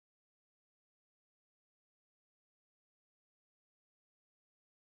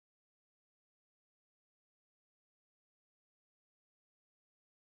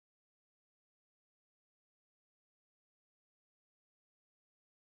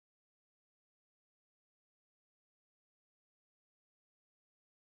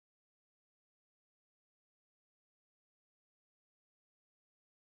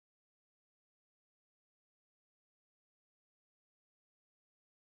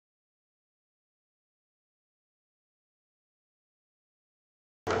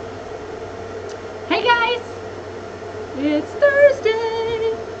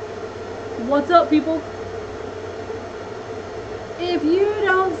What's up, people? If you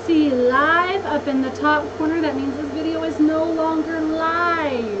don't see live up in the top corner, that means this video is no longer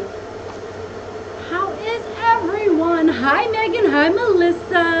live. How is everyone? Hi, Megan. Hi,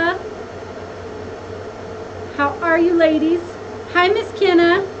 Melissa. How are you, ladies? Hi, Miss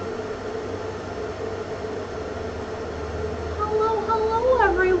Kenna. Hello,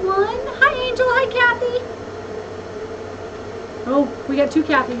 everyone. Hi, Angel. Hi, Kathy. Oh, we got two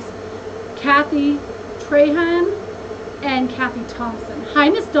Kathys. Kathy Trahan and Kathy Thompson. Hi,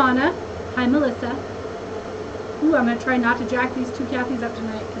 Miss Donna. Hi, Melissa. Ooh, I'm going to try not to jack these two Kathys up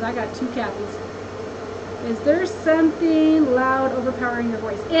tonight because I got two Kathys. Is there something loud overpowering your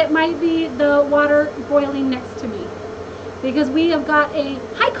voice? It might be the water boiling next to me because we have got a,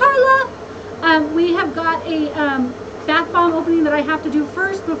 hi Carla! We have got a bath bomb opening that I have to do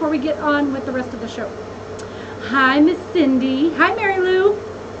first before we get on with the rest of the show. Hi, Miss Cindy. Hi, Mary Lou.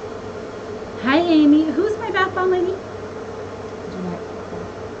 Hi, Amy. Who's my bath bomb lady?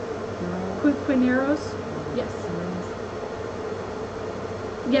 Quineros? Yes.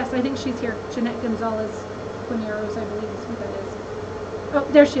 Yes, I think she's here. Jeanette Gonzalez Quineros, I believe is who that is. Oh,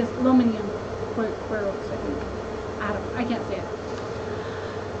 there she is. Lominium Quineros, I think. I can't say it.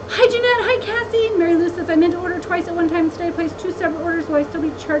 Hi, Jeanette. Hi, Cassie. Mary Lou says, I meant to order twice at one time. Instead, I placed two separate orders. Will I still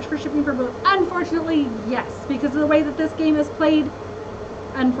be charged for shipping for both? Unfortunately, yes. Because of the way that this game is played,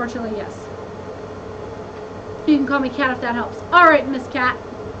 unfortunately, yes. You can call me Cat if that helps. All right, Miss Cat.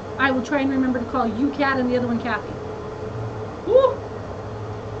 I will try and remember to call you Cat and the other one Kathy. Woo!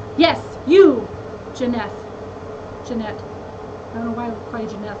 Yes, you, Jeanette. Jeanette. I don't know why I would call you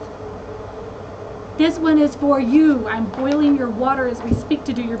Jeanette. This one is for you. I'm boiling your water as we speak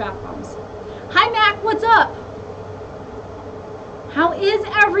to do your bath bombs. Hi, Mac. What's up? How is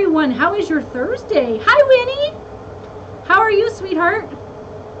everyone? How is your Thursday? Hi, Winnie. How are you, sweetheart?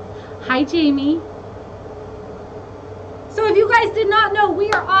 Hi, Jamie. So if you guys did not know, we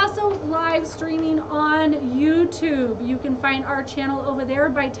are also live streaming on YouTube. You can find our channel over there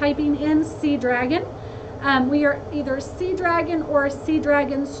by typing in Sea Dragon. We are either Sea Dragon or Sea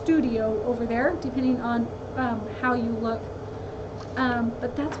Dragon Studio over there, depending on how you look.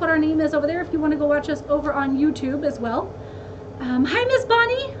 But that's what our name is over there if you want to go watch us over on YouTube as well. Hi, Miss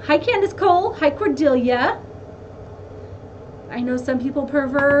Bonnie. Hi, Candace Cole. Hi, Cordelia. I know some people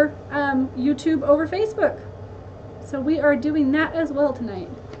prefer YouTube over Facebook. So we are doing that as well tonight.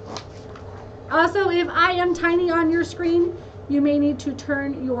 Also, if I am tiny on your screen, you may need to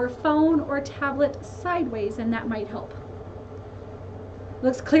turn your phone or tablet sideways, and that might help.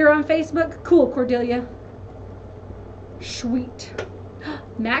 Looks clear on Facebook? Cool, Cordelia. Sweet.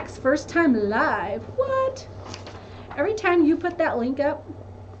 Mac's first time live. What? Every time you put that link up,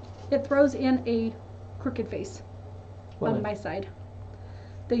 it throws in a crooked face on my side.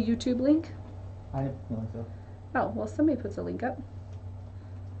 The YouTube link. I don't think so. Oh, well, somebody puts a link up.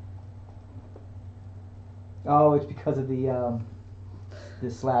 Oh, it's because of the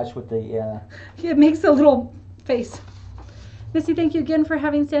slash with the It makes a little face. Missy, thank you again for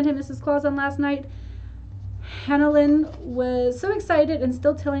having Santa and Mrs. Claus on last night. Hannah-Lynn was so excited and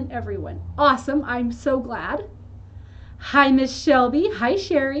still telling everyone. Awesome. I'm so glad. Hi, Miss Shelby. Hi,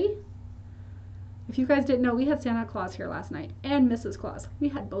 Sherry. If you guys didn't know, we had Santa Claus here last night and Mrs. Claus. We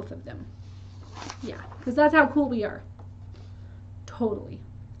had both of them. Yeah, because that's how cool we are. Totally.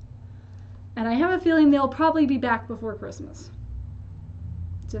 And I have a feeling they'll probably be back before Christmas.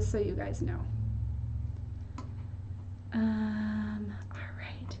 Just so you guys know. All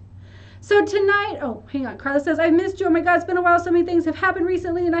right. So tonight, oh, hang on. Carla says, I missed you. Oh my God, it's been a while. So many things have happened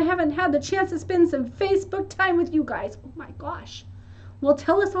recently and I haven't had the chance to spend some Facebook time with you guys. Oh my gosh. Well,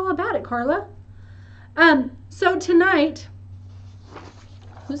 tell us all about it, Carla. So tonight,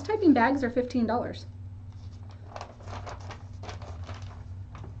 who's typing bags are $15?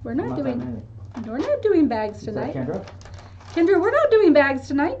 We're not doing bags tonight. Kendra? Kendra, we're not doing bags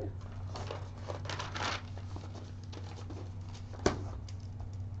tonight.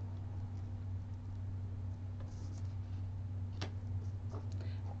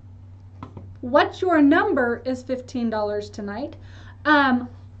 What's your number is $15 tonight.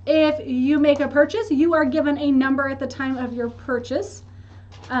 If you make a purchase, you are given a number at the time of your purchase.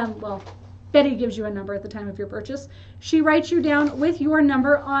 Well, Betty gives you a number at the time of your purchase. She writes you down with your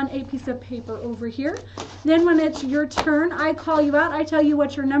number on a piece of paper over here. Then when it's your turn, I call you out. I tell you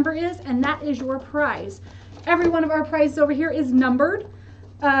what your number is, and that is your prize. Every one of our prizes over here is numbered.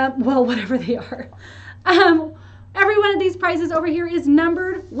 Well, whatever they are. Every one of these prizes over here is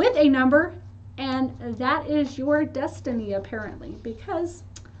numbered with a number, and that is your destiny, apparently, because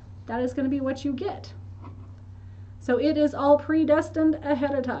that is going to be what you get. So it is all predestined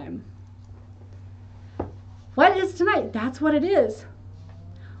ahead of time. What is tonight? That's what it is.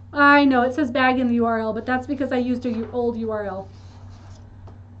 I know it says bag in the URL, but that's because I used an old URL.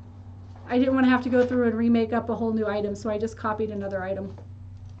 I didn't want to have to go through and remake up a whole new item, so I just copied another item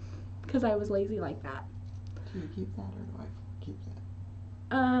because I was lazy like that. Do you keep that or do I keep that?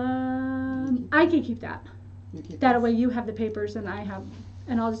 I can keep that. You keep That this? way you have the papers and I have,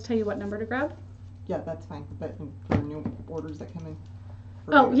 and I'll just tell you what number to grab. Yeah, that's fine. But for new orders that come in.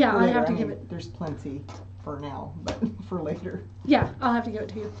 for Oh, later- yeah, for I later, have to mean, give it. There's plenty for now, but for later. Yeah, I'll have to give it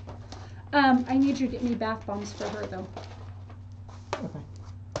to you. I need you to get me bath bombs for her though. Okay.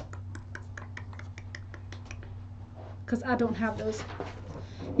 Because I don't have those.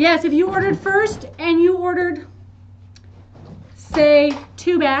 Yes, if you ordered first and you ordered, say,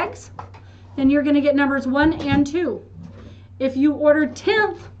 2 bags, then you're going to get numbers 1 and 2. If you ordered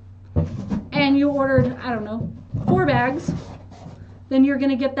 10th and you ordered, I don't know, 4 bags, then you're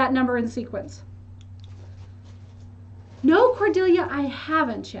going to get that number in sequence. No, Cordelia, I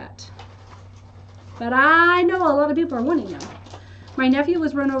haven't yet. But I know a lot of people are wanting them. My nephew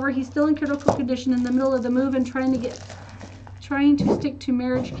was run over. He's still in critical condition in the middle of the move and trying to stick to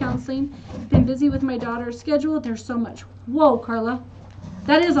marriage counseling. Been busy with my daughter's schedule. There's so much. Whoa, Carla.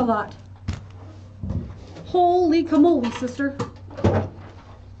 That is a lot. Holy camole, sister.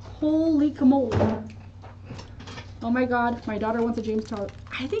 Holy camole. Oh my God, my daughter wants a James palette.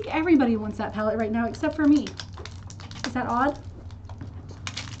 I think everybody wants that palette right now except for me. Is that odd?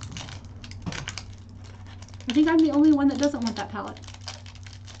 I think I'm the only one that doesn't want that palette.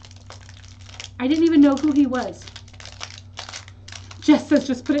 I didn't even know who he was. Jess says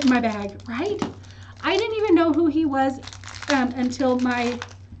just put it in my bag, right? I didn't even know who he was until my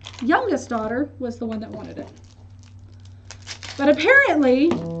youngest daughter was the one that wanted it. But apparently,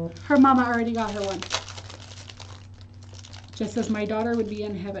 her mama already got her one. Jess says my daughter would be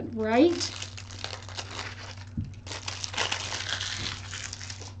in heaven, right?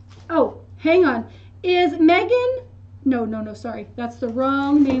 Oh, hang on. Is Megan, no, sorry. That's the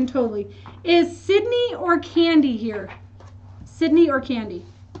wrong name totally. Is Sydney or Candy here? Sydney or Candy?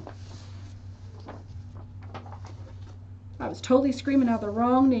 I was totally screaming out the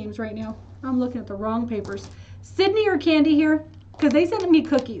wrong names right now. I'm looking at the wrong papers. Sydney or Candy here? Because they sent me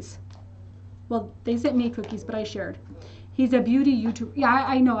cookies. Well, they sent me cookies, but I shared. He's a beauty YouTuber. Yeah,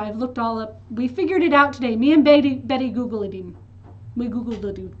 I know. I've looked all up. We figured it out today. Me and Betty Googled him. We Googled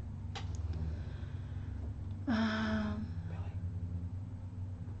the dude.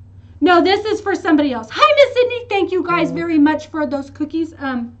 No, this is for somebody else. Hi, Miss Sydney. Thank you guys very much for those cookies.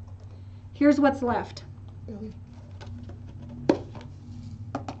 Here's what's left. Really?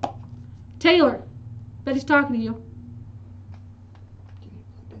 Taylor, Betty's talking to you.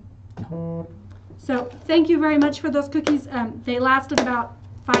 So thank you very much for those cookies. They lasted about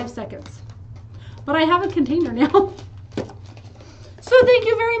 5 seconds. But I have a container now. So thank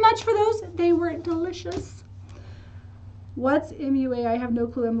you very much for those. They were delicious. What's MUA? I have no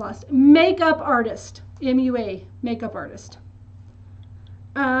clue. I'm lost. Makeup artist. MUA. Makeup artist.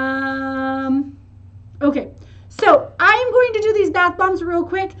 Okay. So I'm going to do these bath bombs real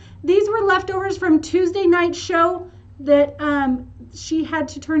quick. These were leftovers from Tuesday night's show that she had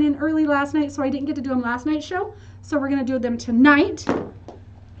to turn in early last night, so I didn't get to do them last night's show. So we're going to do them tonight.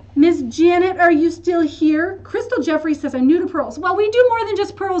 Miss Janet, are you still here? Crystal Jeffrey says, I'm new to pearls. Well, we do more than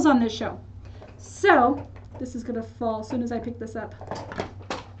just pearls on this show. So this is going to fall as soon as I pick this up.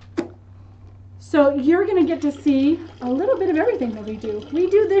 So you're going to get to see a little bit of everything that we do. We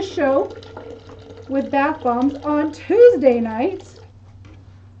do this show with bath bombs on Tuesday nights.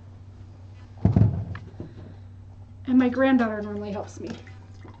 And my granddaughter normally helps me.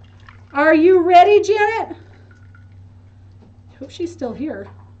 Are you ready, Janet? I hope she's still here.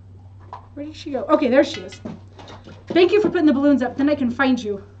 Where did she go? Okay, there she is. Thank you for putting the balloons up. Then I can find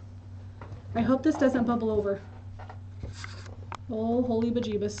you. I hope this doesn't bubble over. Oh, holy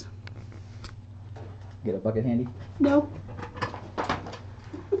bejeebus. Get a bucket handy? No.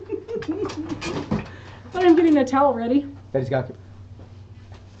 But I'm getting a towel ready. Betty's got it.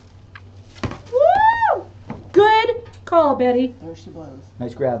 Woo! Good call, Betty. There she blows.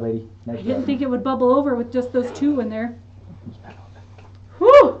 Nice grab, lady. Nice I grab. didn't think it would bubble over with just those 2 in there.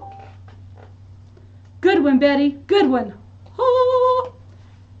 Whew! Good one, Betty. Good one. Oh!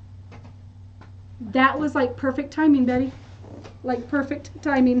 That was like perfect timing, Betty. Like perfect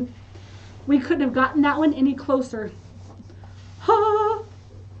timing. We couldn't have gotten that one any closer. Ha!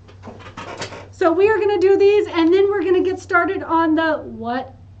 So we are going to do these, and then we're going to get started on the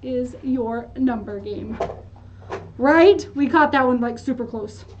what is your number game. Right? We caught that one like super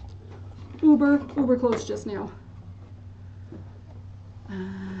close. Uber close just now.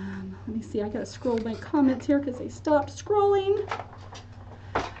 Let me see, I gotta scroll my comments here because they stopped scrolling.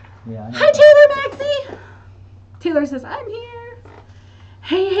 Yeah. I know. Hi, Taylor Maxie! Taylor says, I'm here.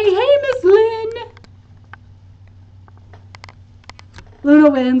 Hey, Miss Lynn!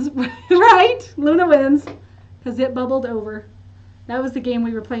 Luna wins, right? Luna wins because it bubbled over. That was the game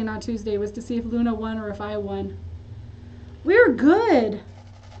we were playing on Tuesday, was to see if Luna won or if I won. We're good.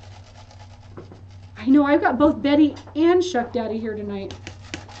 I know, I've got both Betty and Shuck Daddy here tonight.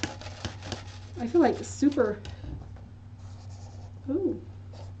 I feel like super, ooh,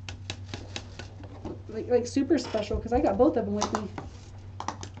 like super special because I got both of them with me.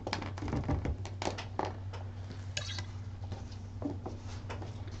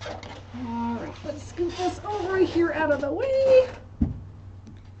 All right, let's scoot this over here out of the way.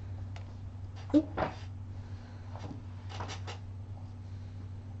 Oop.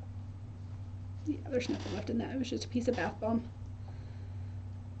 Yeah, there's nothing left in that. It was just a piece of bath bomb.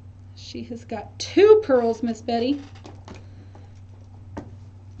 She has got 2 pearls, Miss Betty.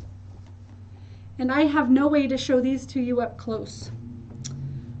 And I have no way to show these to you up close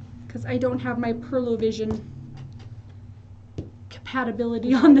because I don't have my Perlovision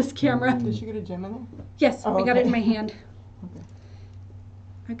compatibility on this camera. Did she get a gem in there? Yes, Oh, I got it okay. in my hand. Okay.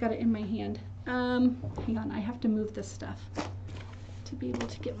 I've got it in my hand. Hang on, I have to move this stuff to be able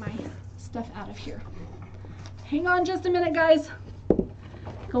to get my stuff out of here. Hang on just a minute, guys.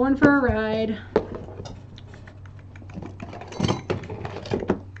 Going for a ride.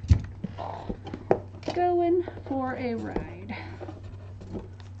 Going for a ride.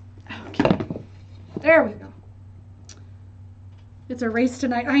 Okay, there we go. It's a race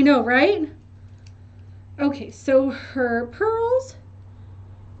tonight. I know, right? Okay, so her pearls,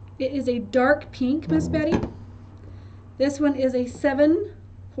 it is a dark pink, Miss Betty. This one is a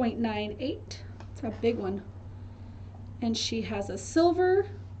 7.98. It's a big one. And she has a silver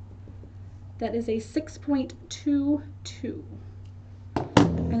that is a 6.22.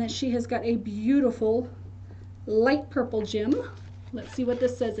 And then she has got a beautiful light purple gem. Let's see what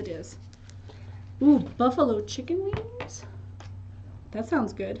this says it is. Ooh, buffalo chicken wings. That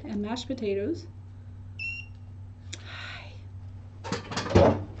sounds good. And mashed potatoes.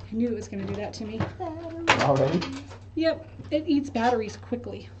 I knew it was going to do that to me. Already? Yep, it eats batteries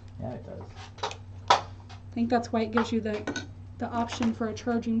quickly. Yeah, it does. I think that's why it gives you the option for a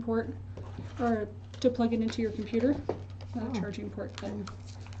charging port or to plug it into your computer. Not a charging port, but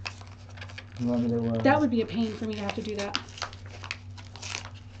You want me to, that would be a pain for me to have to do that.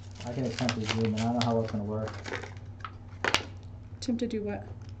 I can attempt to zoom in. I don't know how it's going to work. Attempt to do what?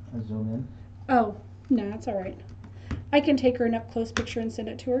 Zoom in. Oh, no, it's all right. I can take her an up-close picture and send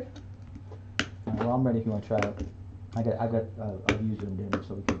it to her. Well, I'm ready if you want to try it. I got a view zoomed in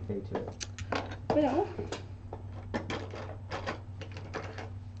so we can pay to it. Well,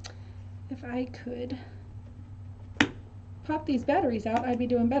 if I could pop these batteries out, I'd be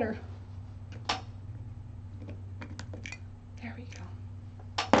doing better. There we go.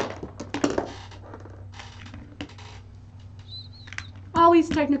 Always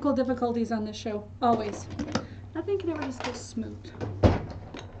technical difficulties on this show. Always. Nothing can ever just go smooth.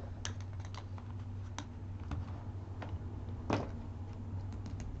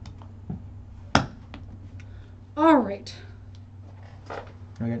 All right.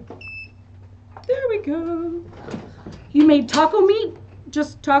 Okay. There we go. You made taco meat?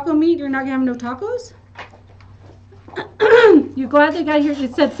 Just taco meat? You're not gonna have no tacos? You glad they got here?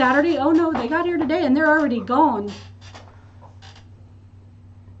 It said Saturday. Oh no, they got here today and they're already gone.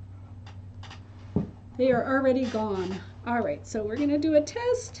 They are already gone. All right, so we're gonna do a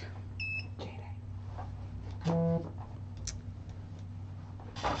test.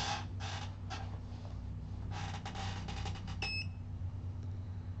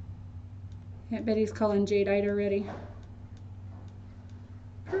 Aunt Betty's calling jadeite already.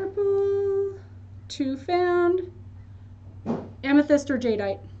 Purple, 2 found, amethyst or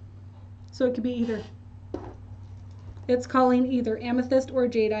jadeite. So it could be either. It's calling either amethyst or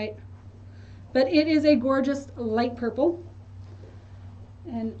jadeite. But it is a gorgeous light purple.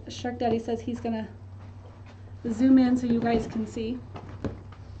 And Shark Daddy says he's gonna zoom in so you guys can see.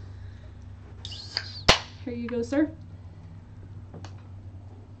 Here you go, sir.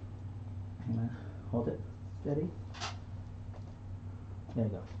 Hang on. Hold it steady. There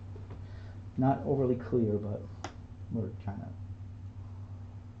you go. Not overly clear, but we're trying to.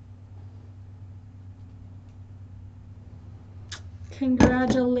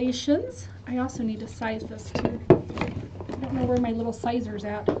 Congratulations. I also need to size this too. I don't know where my little sizer's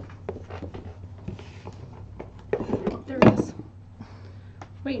at. There it is.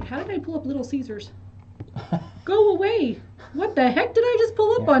 Wait, how did I pull up Little Caesars? Go away. What the heck did I just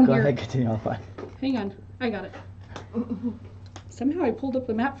pull up Yeah, on go here? ahead, continue on fine. Hang on, I got it. Somehow I pulled up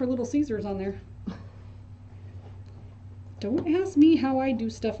the map for Little Caesars on there. Don't ask me how I do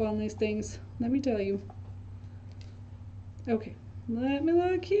stuff on these things. Let me tell you. Okay, let me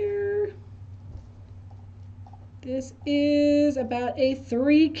look here. This is about a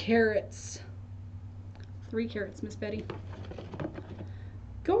 3 carats. 3 carats, Miss Betty.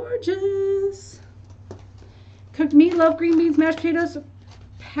 Gorgeous. Cooked meatloaf, green beans, mashed potatoes.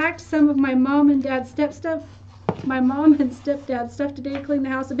 Packed some of my mom and dad's stepdad's stuff today to clean the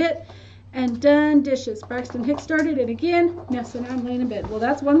house a bit. And done dishes. Braxton Hicks started it again. Now, so now I'm laying in bed. Well,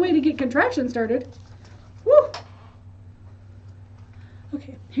 that's one way to get contraction started. Woo!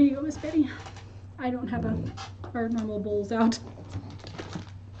 Okay, here you go, Miss Betty. I don't have our normal bowls out.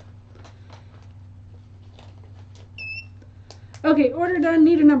 Okay, order done.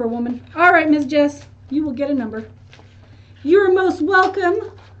 Need a number, woman. All right, Miss Jess, you will get a number. You're most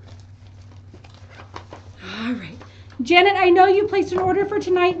welcome. All right. Janet, I know you placed an order for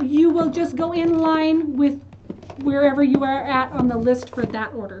tonight. You will just go in line with wherever you are at on the list for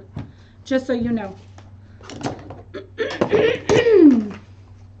that order, just so you know.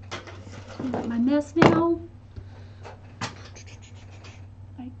 Clean up my mess now.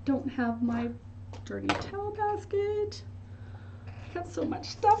 I don't have my dirty towel basket. I got so much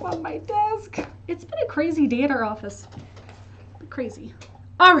stuff on my desk. It's been a crazy day at our office. Crazy.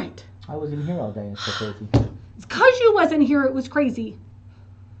 All right. I wasn't here all day. It's so crazy. It's because you wasn't here, it was crazy.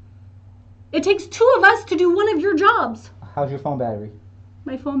 It takes 2 of us to do one of your jobs. How's your phone battery?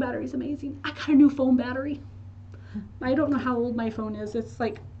 My phone battery's amazing. I got a new phone battery. I don't know how old my phone is. It's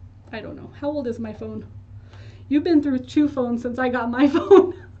like, I don't know. How old is my phone? You've been through 2 phones since I got my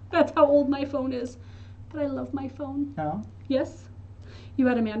phone. That's how old my phone is. But I love my phone. No. Yes. You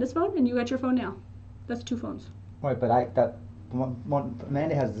had Amanda's phone and you got your phone now. That's 2 phones. Right, but one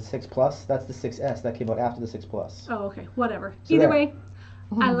Amanda has the 6 Plus. That's the 6S. That came out after the 6 Plus. Oh, okay. Whatever. So Either there. way,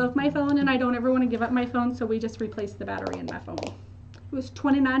 I love my phone and I don't ever want to give up my phone, so we just replaced the battery in my phone. It was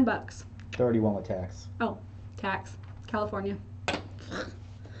 $29. 31 with tax. Oh, tax. California.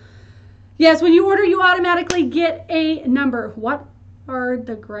 Yes, when you order, you automatically get a number. What are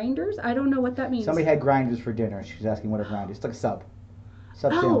the grinders? I don't know what that means. Somebody had grinders for dinner. She was asking what a grinder is. It's like a sub.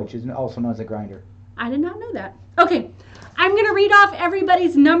 Sub Oh. sandwich is also known as a grinder. I did not know that. Okay, I'm going to read off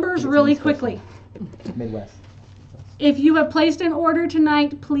everybody's numbers really quickly. Midwest. If you have placed an order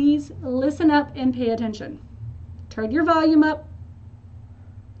tonight, please listen up and pay attention. Turn your volume up.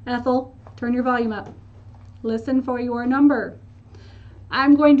 Ethel, turn your volume up. Listen for your number.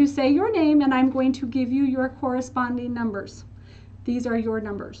 I'm going to say your name and I'm going to give you your corresponding numbers. These are your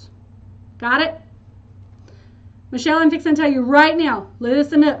numbers. Got it? Michelle, I'm fixing to tell you right now.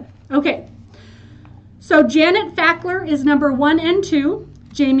 Listen up. Okay. So Janet Fackler is number 1 and 2.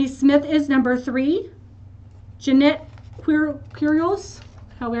 Jamie Smith is number 3. Jeanette Quiros,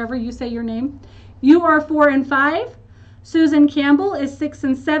 however you say your name, you are 4 and 5. Susan Campbell is 6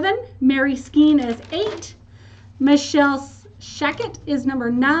 and 7. Mary Skeen is 8. Michelle Shackett is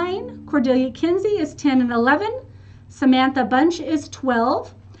number 9. Cordelia Kinsey is 10 and 11. Samantha Bunch is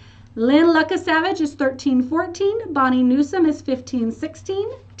 12. Lynn Lucasavage is 13-14. Bonnie Newsom is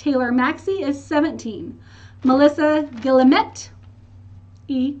 15-16. Taylor Maxey is 17. Melissa Guillemette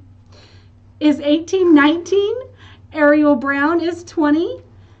E is 18-19. Ariel Brown is 20.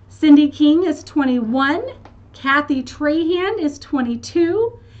 Cindy King is 21. Kathy Trahan is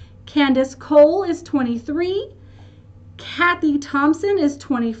 22. Candace Cole is 23. Kathy Thompson is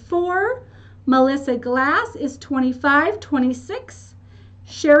 24. Melissa Glass is 25, 26.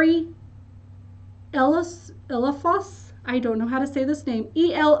 Sherry Elofos, I don't know how to say this name,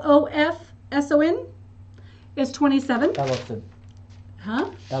 Elofson, is 27. Ellison.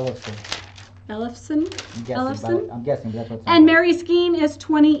 Huh? Ellison. Ellison? I'm guessing, but that's what's And Mary Skeen is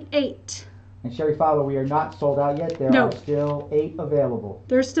 28. And Sherry Fowler, we are not sold out yet. There No. are still 8 available.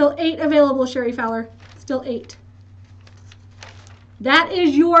 There's still 8 available, Sherry Fowler. Still 8. That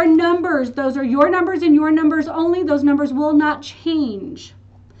is your numbers. Those are your numbers and your numbers only. Those numbers will not change.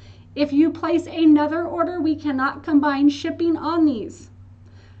 If you place another order, we cannot combine shipping on these.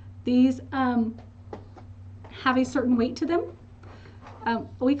 These have a certain weight to them.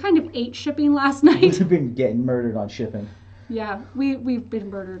 We kind of ate shipping last night. We've been getting murdered on shipping. Yeah, we've been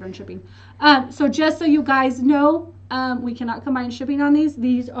murdered on shipping. So just so you guys know, we cannot combine shipping on these.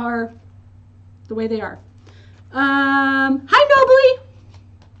 These are the way they are. Hi, Nobly.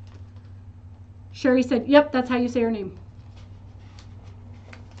 Sherry said, yep, that's how you say her name.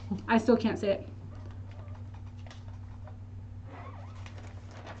 I still can't say it.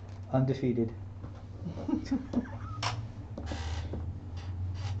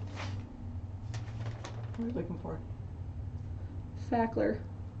 What are you looking for? Fackler.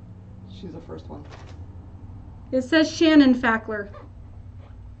 She's the first one. It says Shannon Fackler.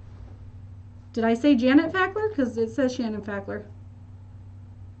 Did I say Janet Fackler? Because it says Shannon Fackler.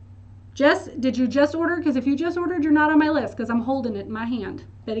 Jess, did you just order? Because if you just ordered, you're not on my list because I'm holding it in my hand.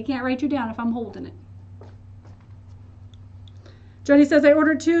 Betty can't write you down if I'm holding it. Jody says, I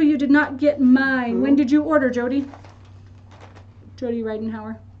ordered 2. You did not get mine. Who? When did you order, Jody? Jody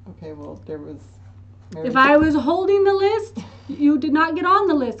Reidenhauer. Okay, well, there was... Mary If I was holding the list, you did not get on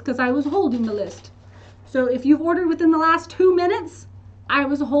the list because I was holding the list. So if you've ordered within the last 2 minutes, I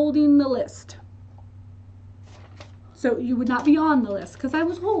was holding the list. So you would not be on the list because I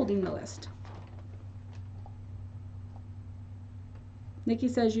was holding the list. Nikki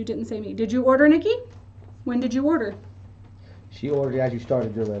says you didn't say me. Did you order, Nikki? When did you order? She ordered as you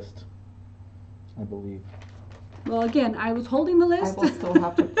started your list, I believe. Well, again, I was holding the list. I will still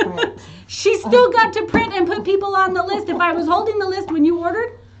have to print. She still got to print and put people on the list. If I was holding the list when you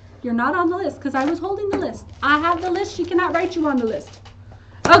ordered, you're not on the list because I was holding the list. I have the list. She cannot write you on the list.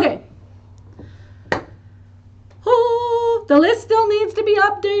 Okay. Oh, the list still needs to be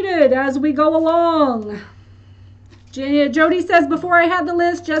updated as we go along. Jody says before I had the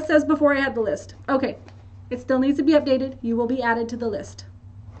list. Jess says before I had the list. Okay. It still needs to be updated. You will be added to the list.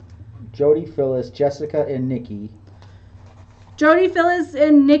 Jody, Phyllis, Jessica, and Nikki. Jody, Phyllis,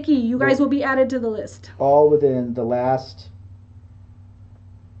 and Nikki, you guys will be added to the list. All within the last...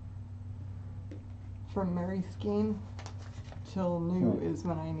 From Mary Skeen till new is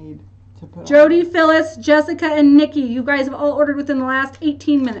when I need to put Jody, on. Phyllis, Jessica, and Nikki, you guys have all ordered within the last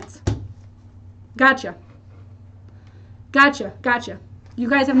 18 minutes. Gotcha. Gotcha. Gotcha. You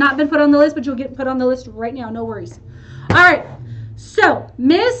guys have not been put on the list, but you'll get put on the list right now. No worries. All right. So,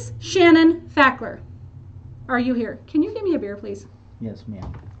 Miss Shannon Fackler, are you here? Can you give me a beer, please? Yes,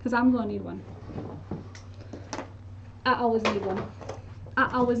 ma'am. Because I'm going to need one. I always need one.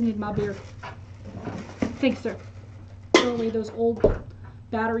 I always need my beer. Thanks, sir. Throw away those old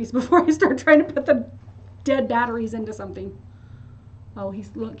batteries before I start trying to put the dead batteries into something. Oh, he's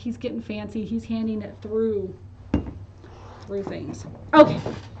getting fancy. He's handing it through things. Okay.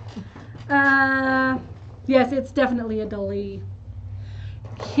 Yes, it's definitely a delay.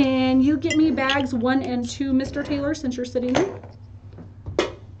 Can you get me bags 1 and 2, Mr. Taylor, since you're sitting there?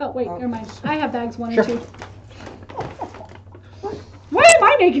 Oh, wait, never mind. I have bags 1 and 2. Why am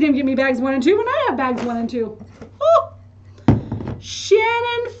I making him give me bags 1 and 2 when I have bags 1 and 2? Oh!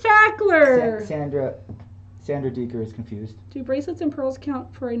 Shannon Fackler. Sandra Deeker is confused. Do bracelets and pearls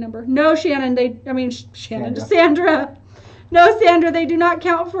count for a number? No, Shannon. Sandra. No, Sandra, they do not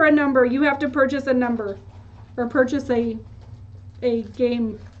count for a number. You have to purchase a number. Or purchase a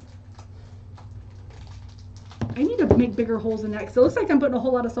game. I need to make bigger holes in that because it looks like I'm putting a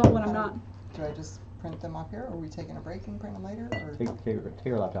whole lot of salt when I'm not. Do I just print them up here, or are we taking a break and print them later? Or? Take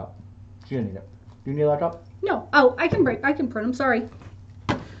your laptop. She didn't need it. Do you need a laptop? No. Oh, I can print them. Sorry.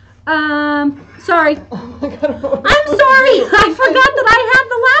 Sorry. I'm sorry. I forgot that I had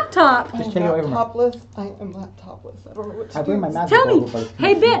the laptop. Just take it away from her. Topless. I am not topless. I don't know what to I do. bring my magic Tell me. bubble, but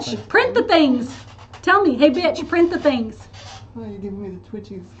Hey, bitch, print the things. Tell me. Hey, bitch, print the things. Oh, you're giving me the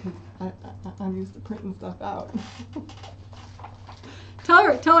twitchies because I'm used to printing stuff out. Tell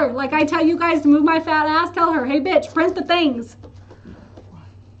her, like I tell you guys to move my fat ass, tell her, hey, bitch, print the things.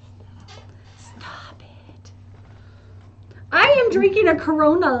 Stop it. I am drinking a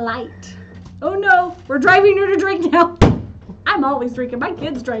Corona Light. Oh, no. We're driving her to drink now. I'm always drinking. My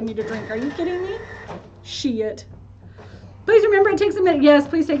kids drive me to drink. Are you kidding me? Shit. Please remember it takes a minute. Yes,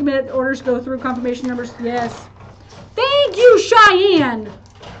 please take a minute. Orders go through. Confirmation numbers. Yes. Thank you, Cheyenne.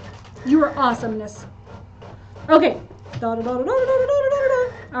 You are awesomeness. Okay. All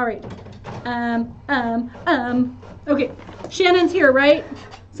right. Okay. Shannon's here, right?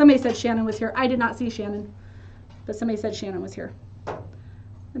 Somebody said Shannon was here. I did not see Shannon, but somebody said Shannon was here. Let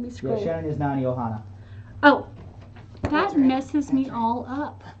me scroll. Yeah, Shannon is Nani Ohana. Oh, that messes me all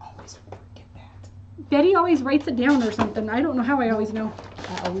up. I always forget that. Betty always writes it down or something. I don't know how I always know.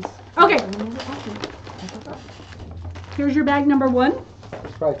 I always. Okay. I remember talking. I forgot. Here's your bag number 1.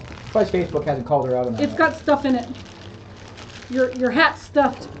 Surprised Facebook hasn't called her out on that. It's got stuff in it. Your hat's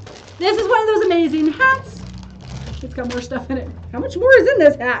stuffed. This is one of those amazing hats. It's got more stuff in it. How much more is in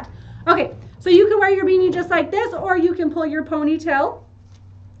this hat? Okay, so you can wear your beanie just like this, or you can pull your ponytail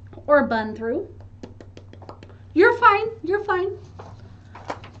or bun through. You're fine. You're fine.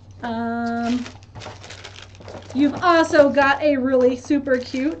 You've also got a really super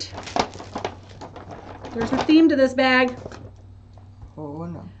cute. There's a theme to this bag. Oh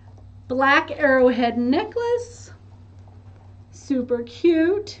no. Black arrowhead necklace. Super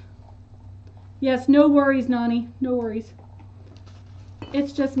cute. Yes, no worries, Nani. No worries.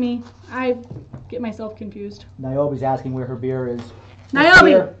 It's just me. I get myself confused. Niobe's asking where her beer is.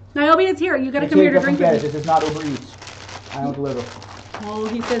 Niobe! Niobe, it's here. You gotta come here to drink it. with me. This is not Uber Eats. I don't deliver. Oh,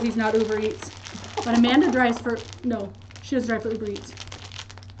 he says he's not Uber Eats. But Amanda drives for... No, she doesn't drive for Uber Eats.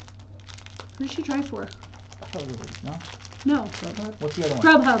 Who does she drive for? Uber Eats, no? No. What's the other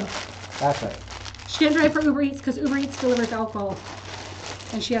one? Grubhub. That's right. She can't drive for Uber Eats because Uber Eats delivers alcohol.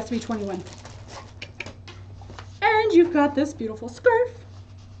 And she has to be 21. And you've got this beautiful scarf.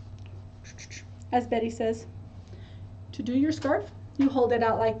 As Betty says, to do your scarf, you hold it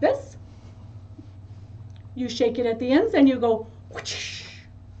out like this. You shake it at the ends and you go whoosh,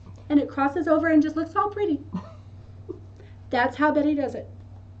 and it crosses over and just looks all pretty. That's how Betty does it.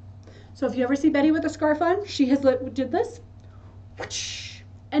 So if you ever see Betty with a scarf on, she has did this whoosh,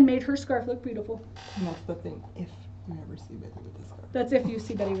 and made her scarf look beautiful. And that's the thing, if you ever see Betty with a scarf. That's if you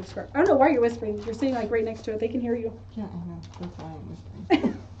see Betty with a scarf. I don't know why you're whispering. You're sitting like right next to it. They can hear you. Yeah, I know. That's why I'm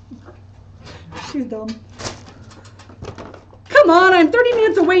whispering. She's dumb. Come on, I'm 30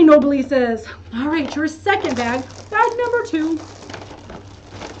 minutes away, Nobly says. All right, your second bag. Bag number 2.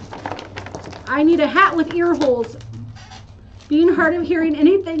 I need a hat with ear holes. Being hard of hearing,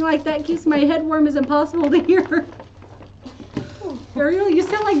 anything like that keeps my head warm is impossible to hear. Ariel, you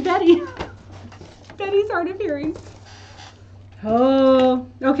sound like Betty. Betty's hard of hearing. Oh,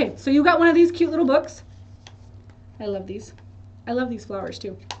 okay, so you got one of these cute little books. I love these. I love these flowers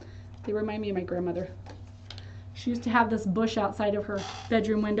too. They remind me of my grandmother. She used to have this bush outside of her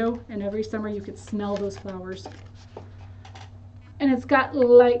bedroom window, and every summer you could smell those flowers. And it's got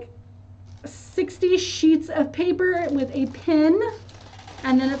like 60 sheets of paper with a pen,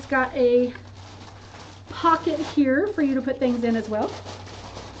 and then it's got a pocket here for you to put things in as well.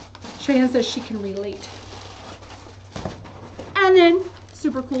 Cheyenne says she can relate. And then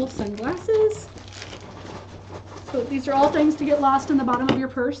super cool sunglasses. So these are all things to get lost in the bottom of your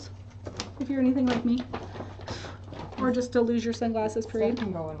purse, if you're anything like me. Or just to lose your sunglasses, So period. it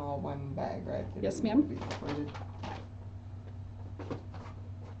can go in all one bag, right? Yes, ma'am. Be recorded.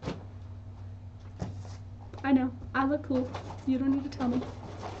 I know. I look cool. You don't need to tell me.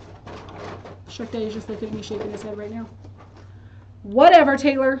 Shark Daddy is just looking at me shaking his head right now. Whatever,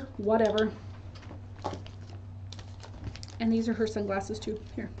 Taylor. Whatever. And these are her sunglasses too.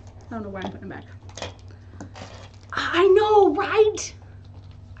 Here. I don't know why I'm putting them back. I know, right?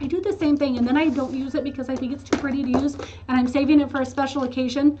 I do the same thing and then I don't use it because I think it's too pretty to use and I'm saving it for a special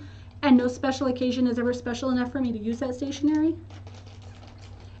occasion, and no special occasion is ever special enough for me to use that stationery.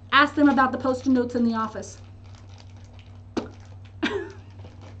 Ask them about the Post-it notes in the office.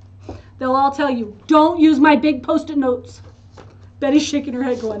 They'll all tell you, don't use my big Post-it notes. Betty's shaking her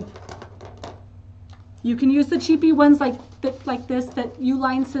head going, you can use the cheapy ones like this that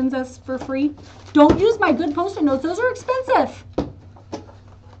Uline sends us for free. Don't use my good Post-it notes. Those are expensive.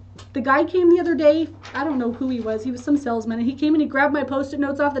 The guy came the other day. I don't know who he was. He was some salesman. And he came and he grabbed my Post-it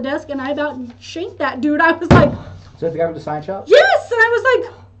notes off the desk. And I about shanked that dude. I was like, So the guy with the sign shop? yes. And I was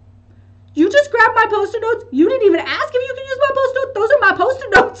like, you just grabbed my Post-it notes? You didn't even ask if you can use my Post-it notes? Those are my Post-it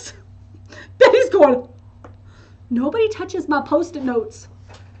notes. Betty's going, nobody touches my Post-it notes.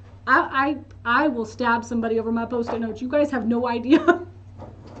 I will stab somebody over my Post-it notes. You guys have no idea.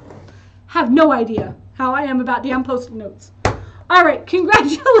 Have no idea how I am about damn Post-it notes. All right,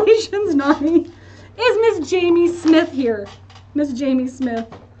 congratulations, Nani. Is Miss Jamie Smith here? Miss Jamie Smith.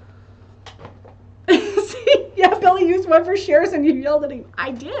 See, yeah, Billy used one for shares and you yelled at him.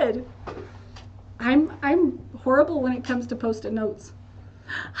 I did. I'm horrible when it comes to Post-it notes.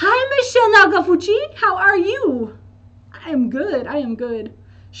 Hi, Michelle Nagafuchi. How are you? I am good. I am good.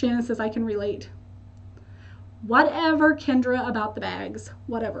 Shannon says I can relate. Whatever, Kendra, about the bags.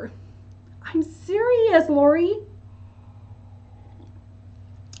 Whatever. I'm serious, Lori.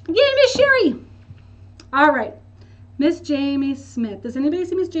 Yay, Miss Sherry. All right. Miss Jamie Smith. Does anybody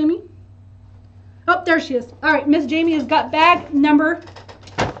see Miss Jamie? Oh, there she is. All right, Miss Jamie has got bag number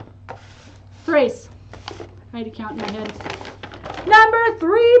 3. I had to count in my head. Number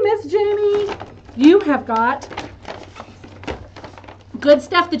 3, Miss Jamie. You have got good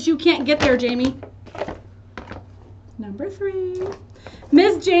stuff that you can't get there, Jamie. Number 3.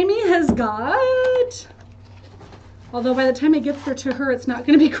 Miss Jamie has got, although by the time it gets there to her, it's not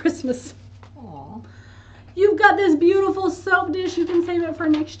going to be Christmas. Aww. You've got this beautiful soap dish. You can save it for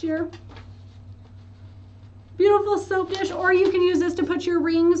next year. Beautiful soap dish, or you can use this to put your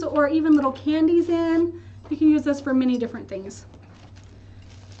rings or even little candies in. You can use this for many different things.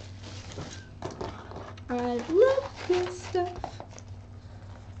 I love this stuff.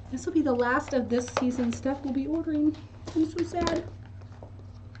 This will be the last of this season's stuff we'll be ordering. I'm so sad.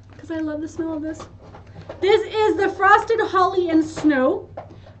 Because I love the smell of this. This is the Frosted Holly and Snow.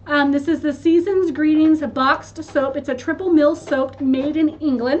 This is the Season's Greetings boxed soap. It's a triple mill soap made in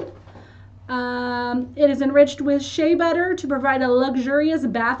England. It is enriched with shea butter to provide a luxurious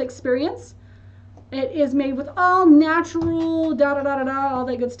bath experience. It is made with all natural, all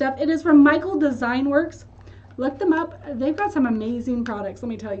that good stuff. It is from Michael Design Works. Look them up. They've got some amazing products, let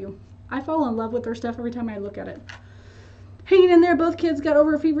me tell you. I fall in love with their stuff every time I look at it. Hanging in there, both kids got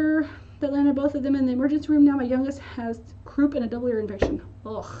over a fever that landed both of them in the emergency room. Now my youngest has croup and a double ear infection.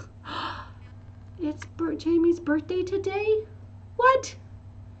 Ugh. It's Jamie's birthday today? What?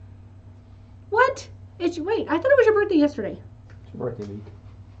 What? Wait, I thought it was your birthday yesterday. It's your birthday week.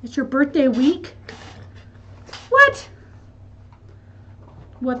 It's your birthday week? What?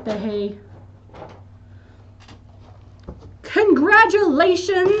 What the hey?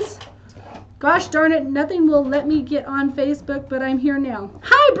 Congratulations! Gosh darn it, nothing will let me get on Facebook, but I'm here now.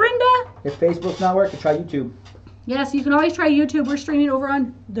 Hi, Brenda! If Facebook's not working, try YouTube. Yes, you can always try YouTube. We're streaming over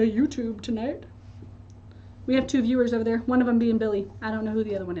on the YouTube tonight. We have 2 viewers over there, one of them being Billy. I don't know who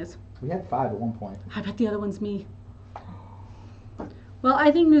the other one is. We had 5 at one point. I bet the other one's me. Well,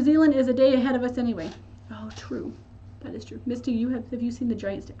 I think New Zealand is a day ahead of us anyway. Oh, true. That is true. Misty, have you seen the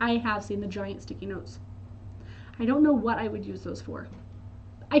giant? I have seen the giant sticky notes. I don't know what I would use those for.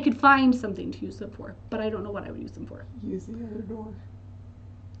 I could find something to use them for, but I don't know what I would use them for. Use the other door.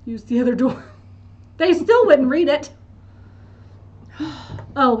 Use the other door. They still wouldn't read it.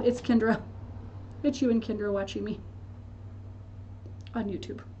 Oh, it's Kendra. It's you and Kendra watching me on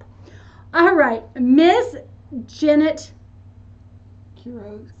YouTube. All right, Miss Janet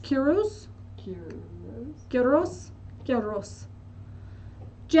Quiros. Quiros? Quiros. Quiros? Quiros.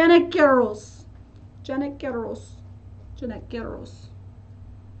 Janet Quiros. Janet Quiros. Janet Quiros.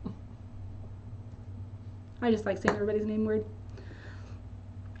 I just like saying everybody's name weird.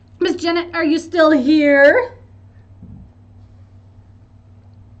 Miss Janet, are you still here?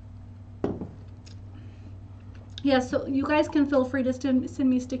 Yeah, so you guys can feel free to send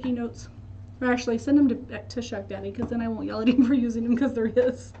me sticky notes. Or actually, send them to Shuck Daddy, because then I won't yell at him for using them, because they're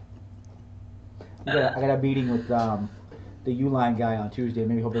his. I got a meeting with the Uline guy on Tuesday.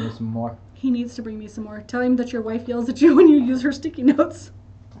 Maybe he'll bring me some more. He needs to bring me some more. Tell him that your wife yells at you when you use her sticky notes.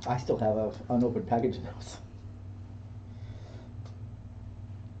 I still have an unopened package of those.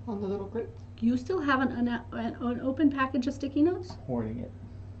 On the little grip. You still have an open package of sticky notes? Hoarding it.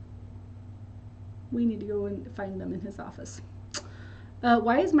 We need to go and find them in his office.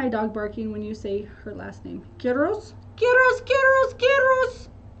 Why is my dog barking when you say her last name? Quiros? Quiros, Quiros, Quiros!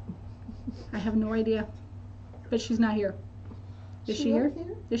 I have no idea. But she's not here. Is she here?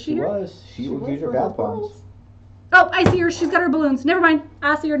 Is she here? Was. She would use her bath bombs. Oh, I see her. She's got her balloons. Never mind.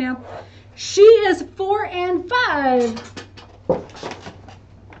 I see her now. She is 4 and 5.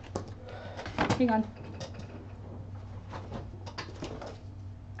 Hang on.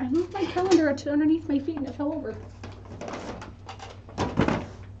 I moved my calendar to underneath my feet and it fell over.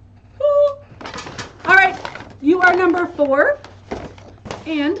 Ooh. All right. You are number 4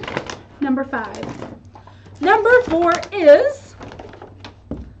 and number 5. Number 4 is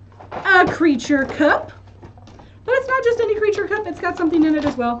a creature cup. But it's not just any creature cup. It's got something in it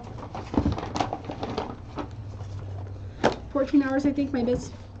as well. 14 hours, I think.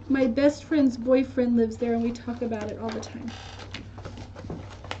 My best friend's boyfriend lives there, and we talk about it all the time.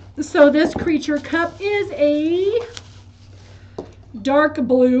 So this creature cup is a dark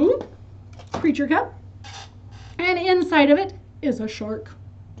blue creature cup. And inside of it is a shark.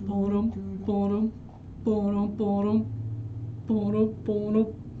 Bonum, bonum, bonum, bonum, bonum,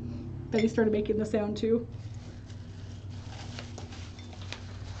 bonum. Betty started making the sound too.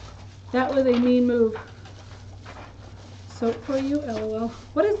 That was a mean move. Soap for you, LOL.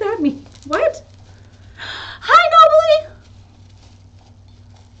 What does that mean? What? Hi, Nobly!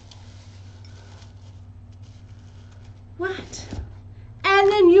 What? And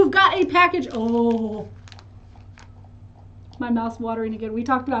then you've got a package. Oh. My mouth's watering again. We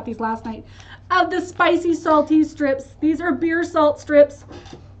talked about these last night. Of the spicy salty strips. These are beer salt strips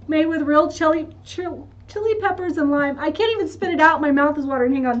made with real chili peppers and lime. I can't even spit it out. My mouth is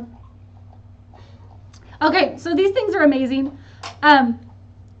watering. Hang on. Okay, so these things are amazing.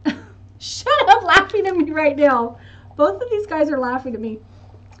 Shut up laughing at me right now. Both of these guys are laughing at me.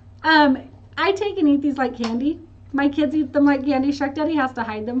 I take and eat these like candy. My kids eat them like candy. Shuck Daddy has to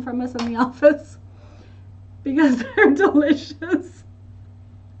hide them from us in the office because they're delicious.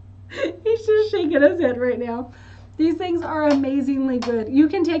 He's just shaking his head right now. These things are amazingly good. You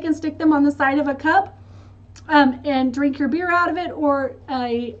can take and stick them on the side of a cup and drink your beer out of it, or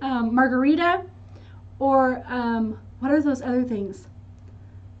a margarita, or what are those other things?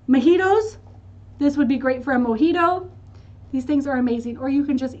 Mojitos. This would be great for a mojito. These things are amazing. Or you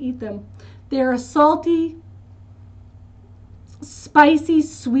can just eat them. They're salty, spicy,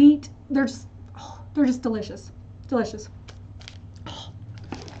 sweet. They're just delicious. Delicious. Oh.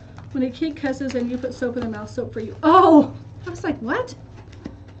 When a kid cusses and you put soap in their mouth, soap for you. Oh, I was like, what?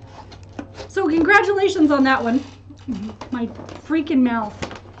 So congratulations on that one. My freaking mouth.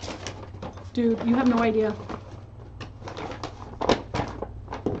 Dude, you have no idea.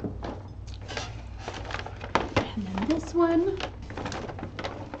 And then this one.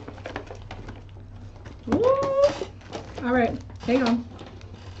 Woo. All right, hang on.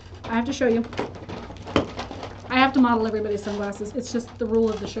 I have to show you. I have to model everybody's sunglasses. It's just the rule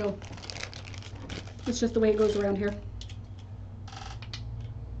of the show. It's just the way it goes around here.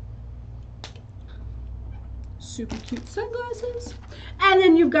 Super cute sunglasses. And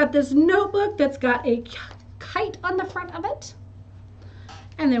then you've got this notebook that's got a kite on the front of it.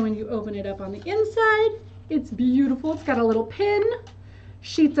 And then when you open it up on the inside, it's beautiful. It's got a little pin,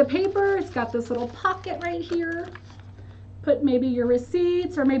 sheets of paper. It's got this little pocket right here. Put maybe your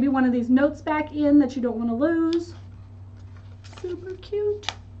receipts or maybe one of these notes back in that you don't want to lose. Super cute.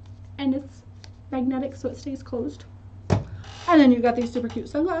 And it's magnetic so it stays closed. And then you've got these super cute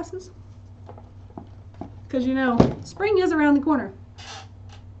sunglasses. Because you know, spring is around the corner.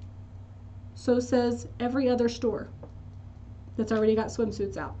 So says every other store that's already got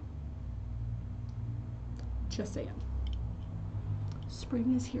swimsuits out. Just saying.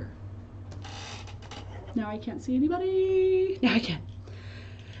 Spring is here. Now I can't see anybody. Now I can.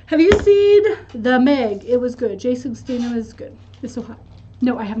 Have you seen The Meg? It was good. Jason Statham is good. It's so hot.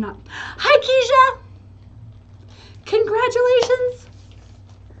 No, I have not. Hi, Keisha. Congratulations,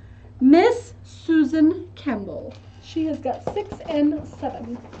 Miss Susan Campbell. She has got 6 and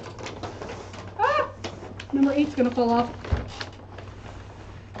 7. Ah! Number 8's gonna fall off.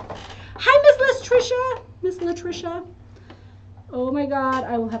 Hi, Miss Latricia. Miss Latricia. Oh my God,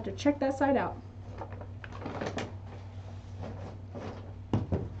 I will have to check that side out.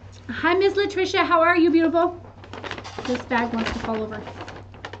 Hi, Miss Latricia. How are you, beautiful? This bag wants to fall over.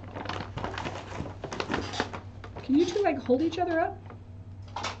 Can you two like hold each other up?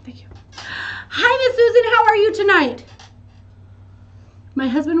 Thank you. Hi, Miss Susan. How are you tonight? My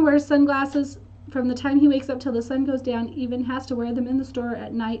husband wears sunglasses from the time he wakes up till the sun goes down, even has to wear them in the store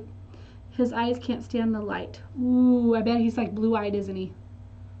at night. His eyes can't stand the light. Ooh, I bet he's like blue-eyed, isn't he?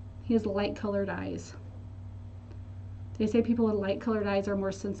 He has light-colored eyes. They say people with light-colored eyes are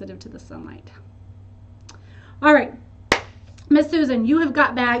more sensitive to the sunlight. All right, Miss Susan, you have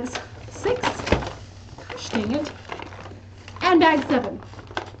got bags 6. Gosh dang it. And bag 7.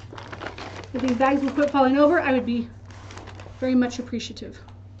 If these bags would quit falling over, I would be very much appreciative.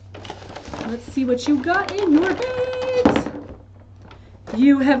 Let's see what you got in your bags.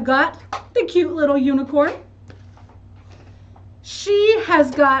 You have got the cute little unicorn. She has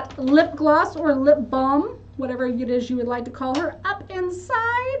got lip gloss or lip balm, whatever it is you would like to call her, up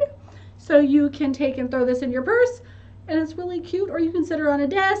inside. So you can take and throw this in your purse, and it's really cute, or you can sit her on a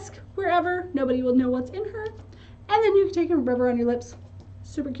desk, wherever. Nobody will know what's in her. And then you can take and rub her on your lips.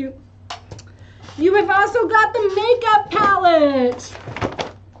 Super cute. You have also got the makeup palette.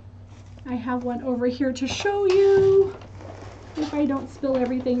 I have one over here to show you. If I don't spill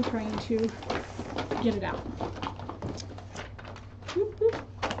everything trying to get it out. Whoop, whoop.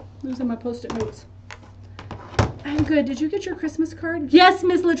 Losing my post-it notes. I'm good. Did you get your Christmas card? Yes,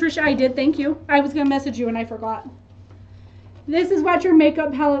 Miss Latricia, I did. Thank you. I was going to message you and I forgot. This is what your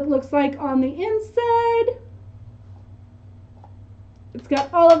makeup palette looks like on the inside. It's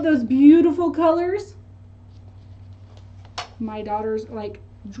got all of those beautiful colors. My daughter's like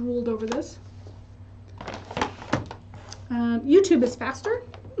drooled over this. YouTube is faster.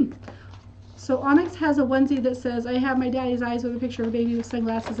 So Onyx has a onesie that says, I have my daddy's eyes with a picture of a baby with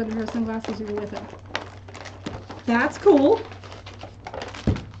sunglasses and a pair of sunglasses here with it. That's cool.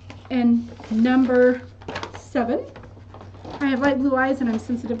 And number 7. I have light blue eyes and I'm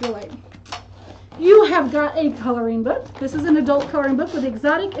sensitive to light. You have got a coloring book. This is an adult coloring book with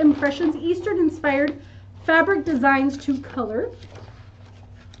exotic impressions, Eastern inspired fabric designs to color.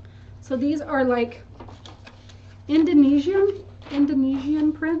 So these are like Indonesian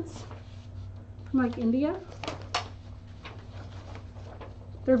prints from like India.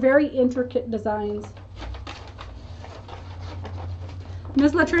 They're very intricate designs.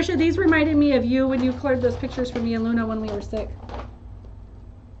 Miss Latricia, these reminded me of you when you colored those pictures for me and Luna when we were sick.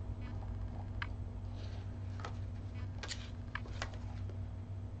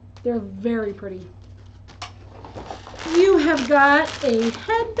 They're very pretty. You have got a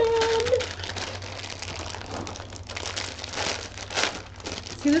headband.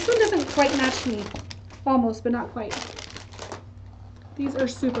 See, this one doesn't quite match me. Almost, but not quite. These are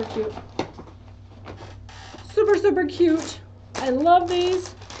super cute. Super, super cute. I love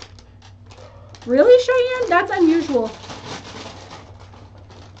these. Really, Cheyenne? That's unusual.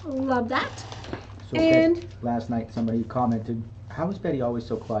 Love that. So And last night somebody commented, how is Betty always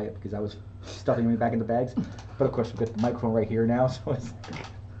so quiet? Because I was stuffing me back in the bags. But of course we've got the microphone right here now, so it's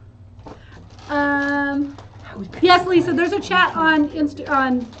yes, Lisa, there's a chat on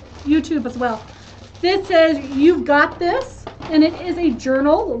on YouTube as well. This says you've got this, and it is a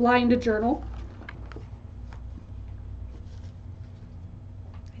journal, lined journal.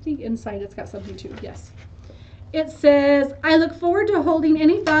 I think inside it's got something too, yes. It says, I look forward to holding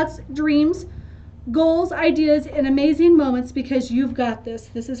any thoughts, dreams, goals, ideas, and amazing moments because you've got this.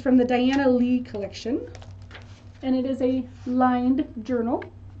 This is from the Diana Lee collection, and it is a lined journal.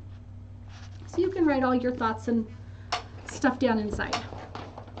 So you can write all your thoughts and stuff down inside.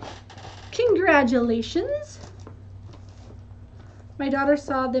 Congratulations. My daughter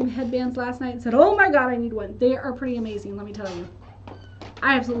saw them headbands last night and said, oh my God, I need one. They are pretty amazing, let me tell you.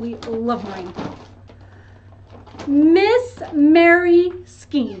 I absolutely love mine. Miss Mary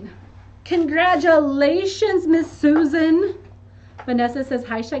Skeen. Congratulations, Miss Susan. Vanessa says,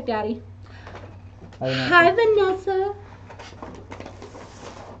 hi, Shike Daddy. Hi, Vanessa.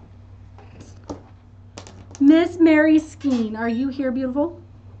 Miss Mary Skeen, are you here, beautiful?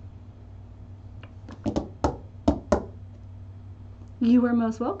 You are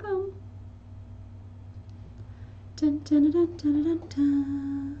most welcome. Dun, dun, dun, dun, dun,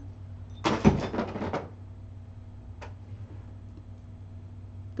 dun.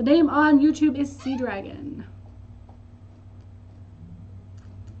 The name on YouTube is Sea Dragon.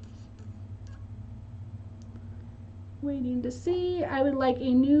 Waiting to see. I would like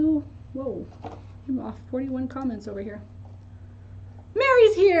a new. Whoa, I'm off 41 comments over here.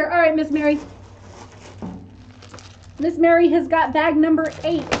 Mary's here. All right, Miss Mary. Miss Mary has got bag number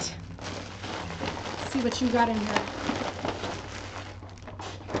 8. Let's see what you got in here.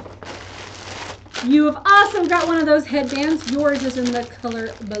 You have also got one of those headbands. Yours is in the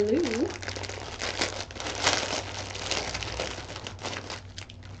color blue.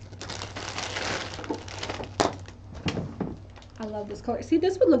 I love this color. See,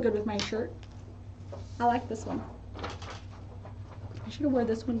 this would look good with my shirt. I like this one. I should have worn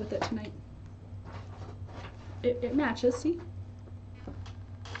this one with it tonight. It matches, see?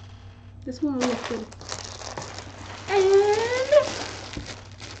 This one will look good. And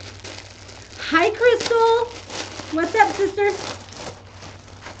hi, Crystal. What's up, sister?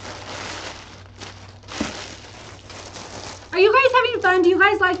 Are you guys having fun? Do you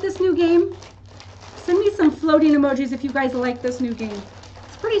guys like this new game? Send me some floating emojis if you guys like this new game.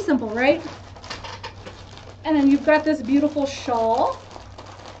 It's pretty simple, right? And then you've got this beautiful shawl.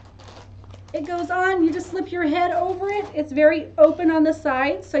 It goes on, you just slip your head over it. It's very open on the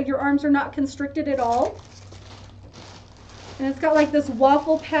sides, so your arms are not constricted at all. And it's got like this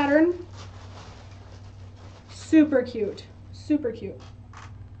waffle pattern. Super cute, super cute.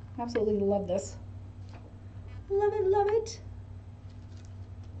 Absolutely love this. Love it, love it.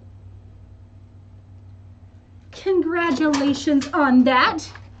 Congratulations on that.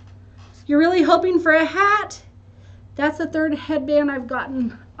 You're really hoping for a hat? That's the 3rd headband I've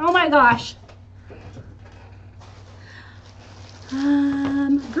gotten. Oh my gosh.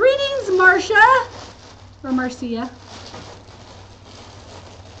 Greetings, Marcia, or Marcia.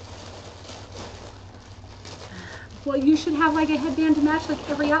 Well, you should have like a headband to match like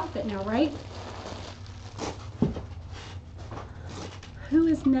every outfit now, right? Who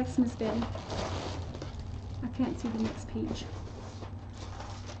is next, Miss Betty? I can't see the next page.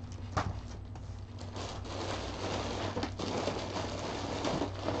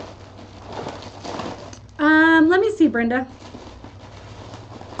 Let me see, Brenda.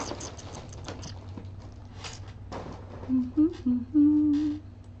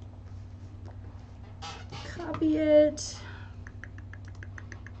 Copy it.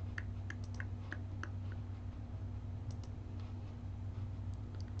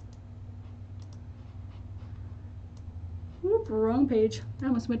 Oop, wrong page. I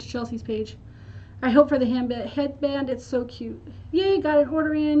almost went to Chelsea's page. I hope for the headband. It's so cute. Yay, got an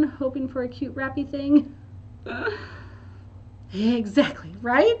order in. Hoping for a cute wrappy thing. Exactly,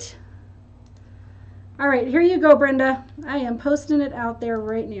 right? All right, here you go, Brenda. I am posting it out there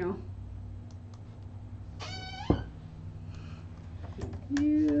right now.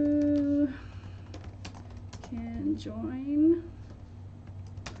 You can join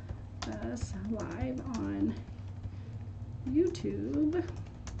us live on YouTube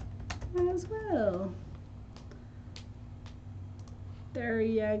as well. There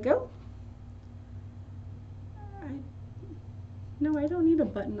you go. No, I don't need a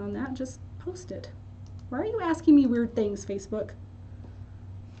button on that. Just post it. Why are you asking me weird things, Facebook?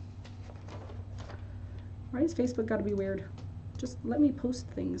 Why has Facebook got to be weird? Just let me post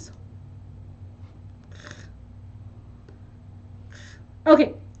things.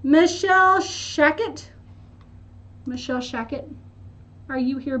 Okay, Michelle Shackett. Michelle Shackett, are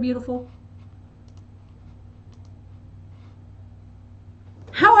you here, beautiful?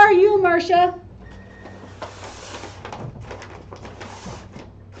 How are you, Marcia?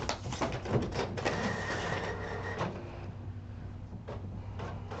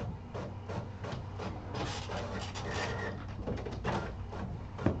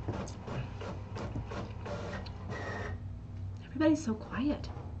 Everybody's so quiet.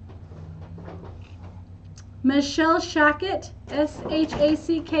 Michelle Shackett,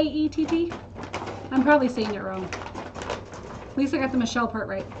 S-H-A-C-K-E-T-T. I'm probably saying it wrong. At least I got the Michelle part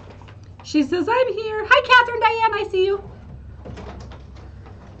right. She says, I'm here. Hi, Catherine Diane, I see you.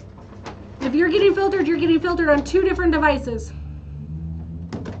 If you're getting filtered on 2 different devices.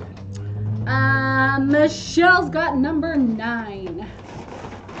 Michelle's got number 9.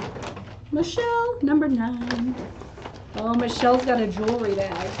 Michelle, number 9. Oh, Michelle's got a jewelry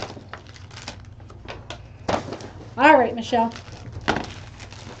bag. All right, Michelle.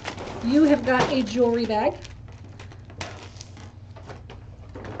 You have got a jewelry bag.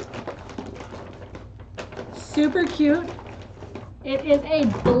 Super cute. It is a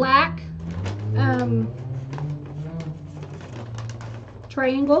black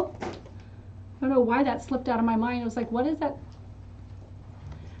triangle. I don't know why that slipped out of my mind. I was like, what is that?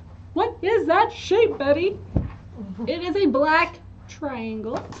 What is that shape, Betty? It is a black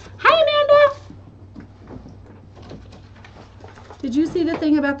triangle. Hi, Amanda. Did you see the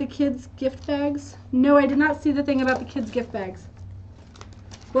thing about the kids' gift bags? No, I did not see the thing about the kids' gift bags.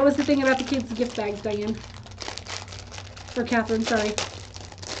 What was the thing about the kids' gift bags, Diane? Or Catherine, sorry.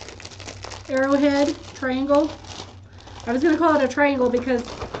 Arrowhead, triangle. I was going to call it a triangle because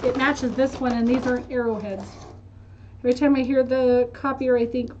it matches this one and these aren't arrowheads. Every time I hear the copier, I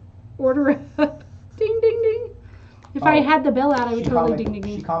think, order up. Ding, ding, ding. If I had the bell out, I would totally ding, ding,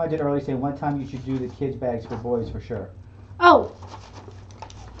 ding. She commented earlier saying one time you should do the kids' bags for boys for sure. Oh,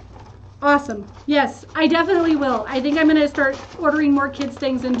 awesome. Yes, I definitely will. I think I'm going to start ordering more kids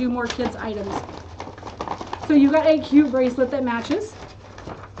things and do more kids items. So you got a cute bracelet that matches.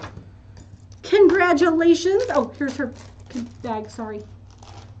 Congratulations. Oh, here's her bag, sorry.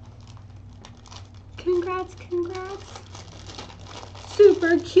 Congrats, congrats.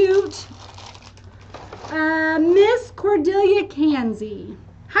 Super cute. Miss Cordelia Kanzi.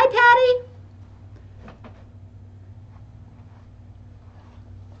 Hi, Patty.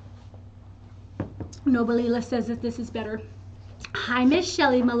 Nobalila says that this is better. Hi, Miss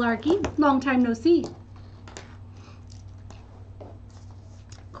Shelley Malarkey. Long time no see.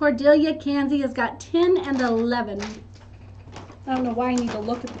 Cordelia Kanzi has got 10 and 11. I don't know why I need to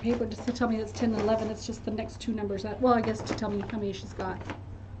look at the paper just to tell me it's 10 and 11. It's just the next 2 numbers. Well, I guess to tell me how many she's got.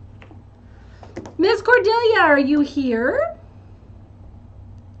 Miss Cordelia, are you here?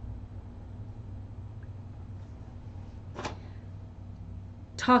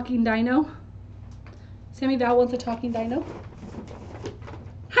 Talking dino. Sammy Val wants a talking dino.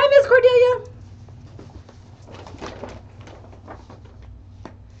 Hi, Miss Cordelia.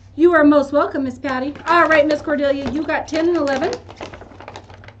 You are most welcome, Miss Patty. All right, Miss Cordelia, you got 10 and 11.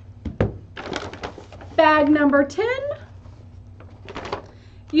 Bag number 10.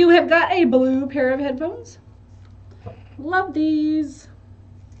 You have got a blue pair of headphones. Love these.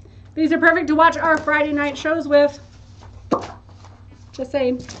 These are perfect to watch our Friday night shows with. Just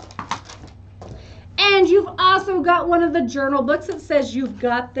saying. And you've also got one of the journal books that says you've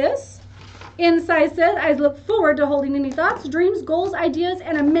got this. Inside says, I look forward to holding any thoughts, dreams, goals, ideas,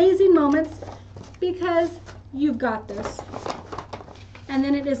 and amazing moments because you've got this. And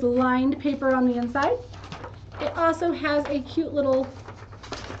then it is lined paper on the inside. It also has a cute little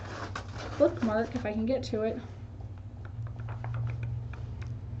bookmark, if I can get to it.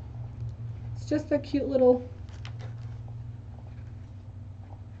 It's just a cute little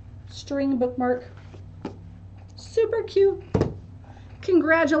string bookmark. Super cute.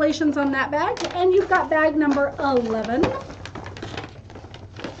 Congratulations on that bag. And you've got bag number 11.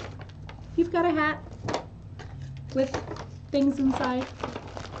 You've got a hat with things inside.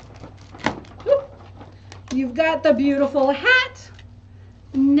 Whoop. You've got the beautiful hat.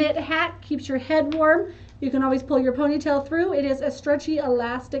 Knit hat, keeps your head warm. You can always pull your ponytail through. It is a stretchy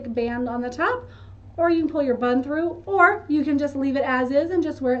elastic band on the top, or you can pull your bun through, or you can just leave it as is and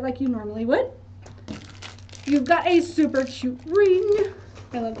just wear it like you normally would. You've got a super cute ring.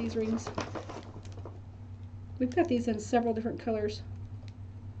 I love these rings. We've got these in several different colors.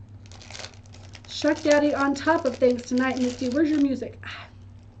 Shuck Daddy on top of things tonight. Misty, where's your music?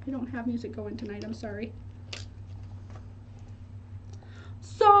 I don't have music going tonight. I'm sorry.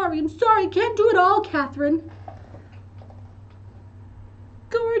 I'm sorry. Can't do it all, Catherine.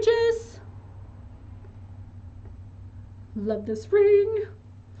 Gorgeous. Love this ring.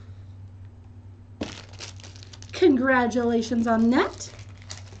 Congratulations on that.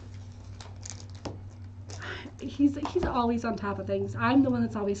 He's always on top of things. I'm the one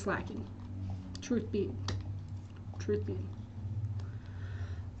that's always slacking. Truth be.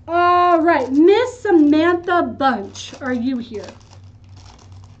 All right, Miss Samantha Bunch, are you here?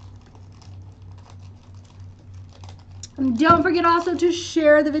 And don't forget also to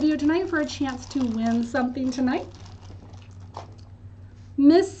share the video tonight for a chance to win something tonight.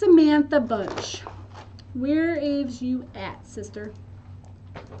 Miss Samantha Bunch, where is you at, sister?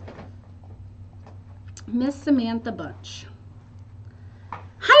 Miss Samantha Bunch.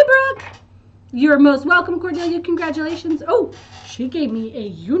 Hi, Brooke. You're most welcome, Cordelia. Congratulations. Oh, she gave me a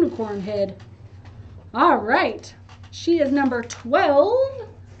unicorn head. All right. She is number 12.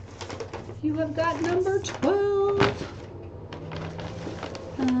 You have got number 12.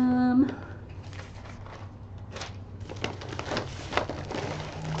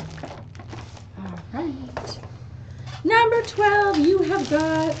 All right. Number 12, you have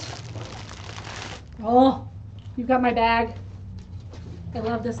got... Oh, you've got my bag. I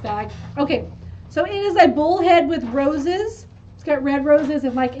love this bag. Okay, so it is a bullhead with roses. It's got red roses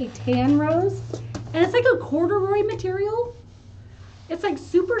and like a tan rose. And it's like a corduroy material. It's like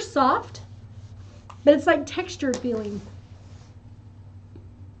super soft, but it's like textured feeling.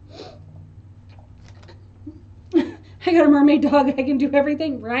 I got a mermaid dog. I can do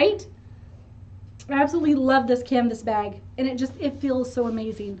everything, right? I absolutely love this canvas bag. And it feels so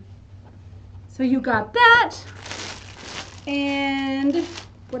amazing. So you got that. And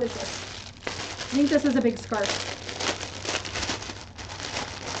what is this? I think this is a big scarf.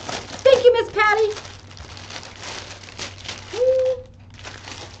 Thank you, Miss Patty. Woo.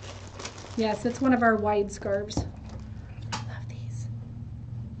 Yes, it's one of our wide scarves. I love these.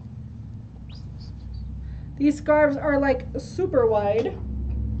 These scarves are like super wide.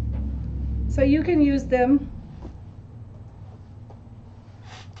 So you can use them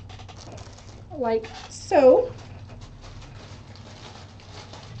like so.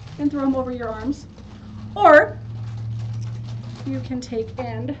 And throw them over your arms. Or you can take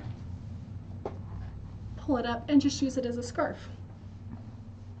and pull it up and just use it as a scarf.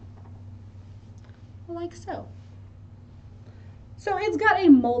 Like so. So it's got a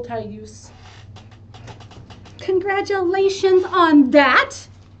multi-use. Congratulations on that.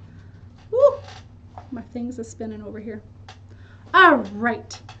 Woo. My things are spinning over here. All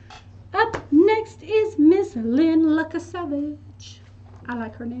right. Up next is Miss Lynn Lucasavage. I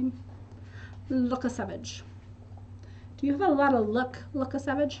like her name. Lucasavage. Do you have a lot of luck,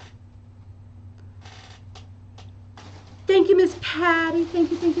 Lucasavage? Thank you, Miss Patty.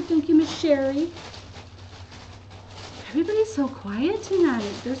 Thank you, Miss Sherry. Everybody's so quiet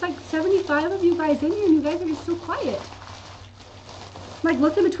tonight. There's like 75 of you guys in here, and you guys are just so quiet. I'm like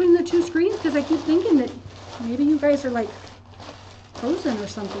looking between the two screens because I keep thinking that maybe you guys are like frozen or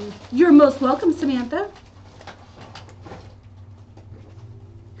something. You're most welcome, Samantha.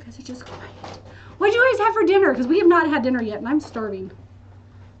 You guys are just quiet. What did you guys have for dinner? Because we have not had dinner yet, and I'm starving.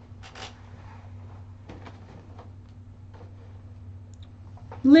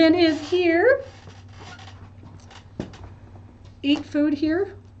 Lynn is here. Eat food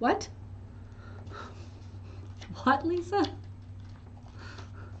here. What? What, Lisa?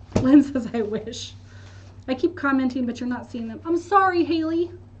 Lynn says, I wish. I keep commenting, but you're not seeing them. I'm sorry,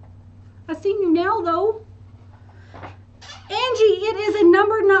 Haley. I seen you now, though. Angie, it is a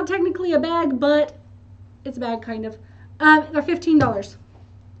number, not technically a bag, but it's a bag, kind of. They're $15.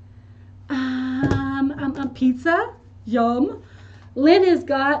 Pizza. Yum. Lynn has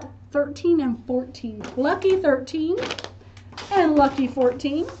got 13 and 14. Lucky 13 and lucky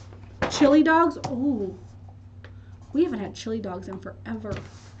 14. Chili dogs. Oh, we haven't had chili dogs in forever.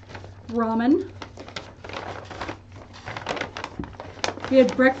 Ramen. We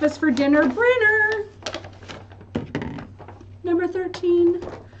had breakfast for dinner. Brenner. Number 13.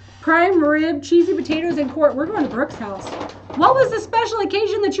 Prime rib, cheesy potatoes, and quart. We're going to Brooke's house. What was the special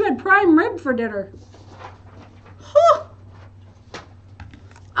occasion that you had prime rib for dinner? Huh.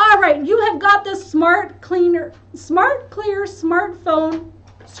 All right, you have got the Smart Clear smartphone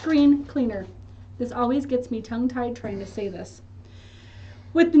screen cleaner. This always gets me tongue-tied trying to say this.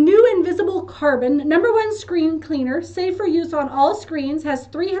 With new invisible carbon, #1 screen cleaner, safe for use on all screens, has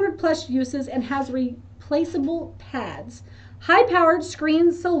 300 plus uses, and has replaceable pads. High-powered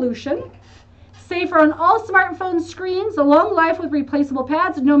screen solution, safer on all smartphone screens, a long life with replaceable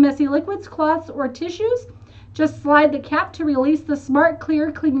pads, no messy liquids, cloths, or tissues. Just slide the cap to release the smart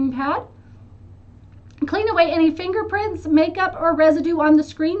clear cleaning pad. Clean away any fingerprints, makeup, or residue on the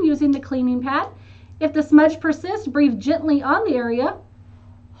screen using the cleaning pad. If the smudge persists, breathe gently on the area.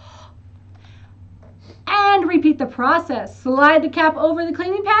 And repeat the process. Slide the cap over the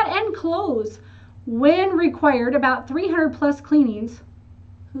cleaning pad and close. When required, about 300 plus cleanings.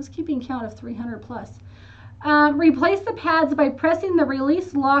 Who's keeping count of 300 plus? Replace the pads by pressing the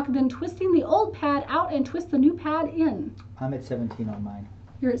release lock, then twisting the old pad out and twist the new pad in. I'm at 17 on mine.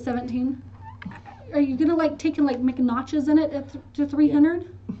 You're at 17? Are you gonna like take and like make notches in it to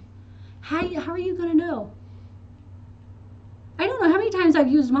 300? Yeah. How are you gonna know? I don't know how many times I've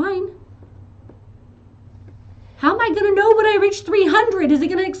used mine. How am I gonna know when I reach 300? Is it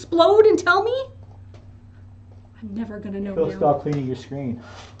gonna explode and tell me? I'm never gonna know now. Stop cleaning your screen.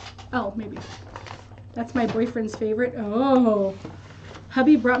 Oh, maybe. That's my boyfriend's favorite. Oh,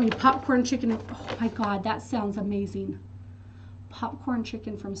 hubby brought me popcorn chicken. Oh my God, that sounds amazing. Popcorn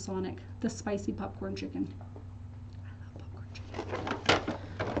chicken from Sonic, the spicy popcorn chicken. I love popcorn chicken.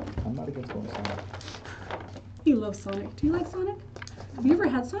 I'm not against going Sonic. You love Sonic. Do you like Sonic? Have you ever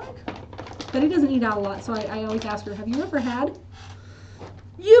had Sonic? Betty doesn't eat out a lot, so I always ask her, have you ever had?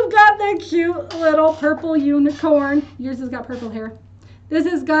 You've got the cute little purple unicorn. Yours has got purple hair. This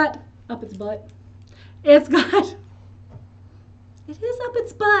has got up its butt. It is up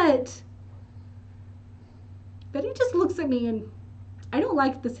its butt. Betty just looks at me and I don't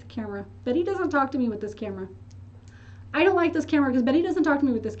like this camera. Betty doesn't talk to me with this camera. I don't like this camera because Betty doesn't talk to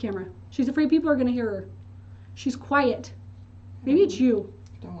me with this camera. She's afraid people are going to hear her. She's quiet. Maybe it's you.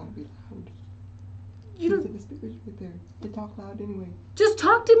 I don't want to be loud. You don't. Like the speakers right there. They talk loud anyway. Just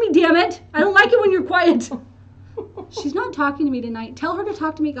talk to me, damn it. I don't like it when you're quiet. She's not talking to me tonight. Tell her to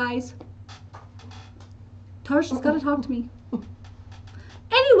talk to me, guys. Tell her she's got to talk to me.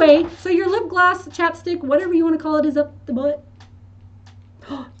 Anyway, so your lip gloss, chapstick, whatever you want to call it, is up the butt.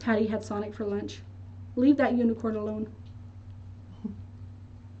 Patty had Sonic for lunch. Leave that unicorn alone.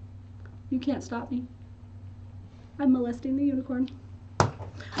 You can't stop me. I'm molesting the unicorn.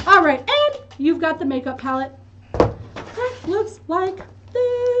 All right, and you've got the makeup palette. That looks like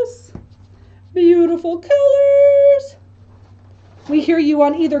this. Beautiful colors. We hear you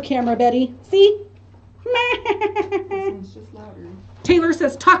on either camera, Betty. See? This one's just louder. Taylor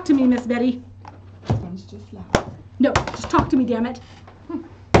says, talk to me, Miss Betty. This one's just louder. No, just talk to me, damn it.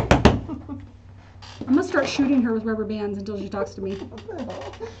 I'm going to start shooting her with rubber bands until she talks to me.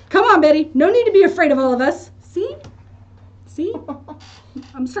 Come on, Betty. No need to be afraid of all of us. See? See? I'm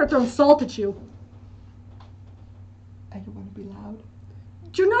going to start throwing salt at you. I don't want to be loud.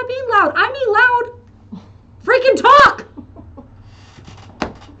 You're not being loud. I'm being loud. Freaking talk!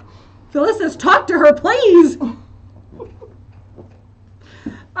 Phyllis says, talk to her, please.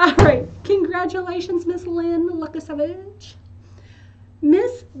 All right. Congratulations, Miss Lynn Lukasevich.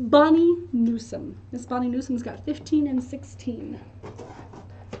 Miss Bonnie Newsom. Miss Bonnie Newsom's got 15 and 16.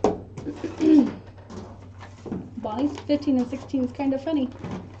 Bonnie's 15 and 16 is kind of funny.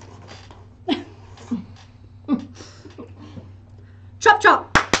 Chop,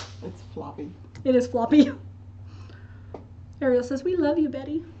 chop. It's floppy. It is floppy. Ariel says, we love you,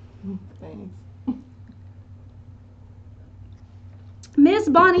 Betty. Thanks. Miss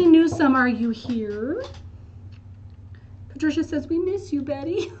Bonnie Newsom, are you here? Patricia says, we miss you,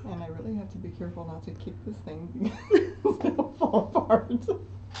 Betty. And I really have to be careful not to kick this thing because it'll fall apart.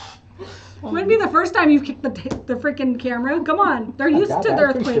 Wouldn't be the first time you've kicked the freaking camera. Come on. They're used to the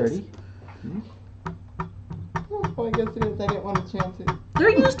earthquakes. Well, I guess it is. I didn't want to chance it. They're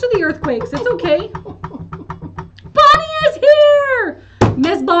used to the earthquakes. It's okay. Bonnie is here!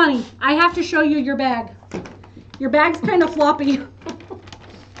 Miss Bonnie, I have to show you your bag. Your bag's kind of floppy.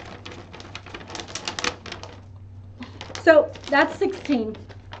 So that's 16.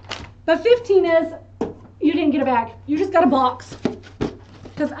 But 15 is you didn't get a bag. You just got a box.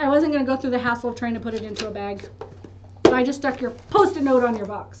 Because I wasn't going to go through the hassle of trying to put it into a bag. So I just stuck your Post-it note on your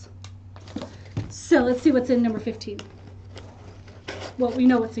box. So let's see what's in number 15. Well, we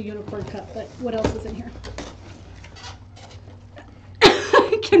know it's a unicorn cup, but what else is in here?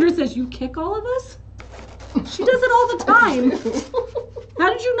 Kendra says, you kick all of us? She does it all the time. How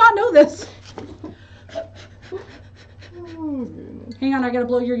did you not know this? Oh, goodness. Hang on, I gotta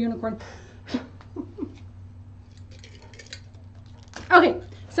blow your unicorn. Okay,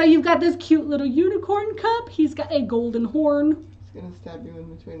 so you've got this cute little unicorn cup. He's got a golden horn. gonna stab you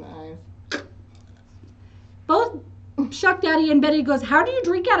in between the eyes. Both Shuck Daddy and Betty goes, how do you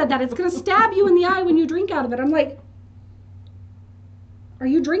drink out of that? It's going to stab you in the eye when you drink out of it. I'm like, are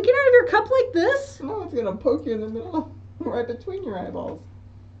you drinking out of your cup like this? No, it's gonna poke you in the middle, right between your eyeballs.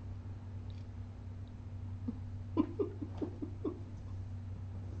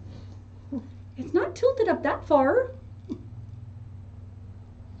 It's not tilted up that far.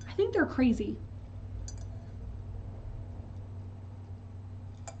 I think they're crazy.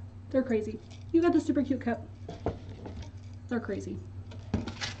 They're crazy. You got the super cute cup. They're crazy.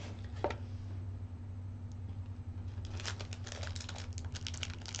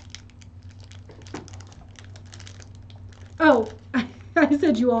 Oh, I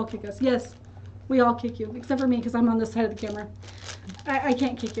said you all kick us. Yes, we all kick you, except for me because I'm on this side of the camera. I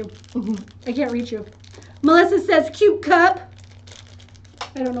can't kick you. I can't reach you. Melissa says cute cup.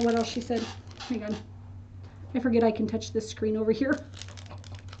 I don't know what else she said. Hang on. I forget I can touch this screen over here.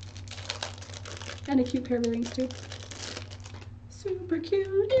 And a cute pair of earrings too. Super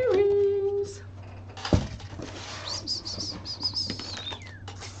cute earrings.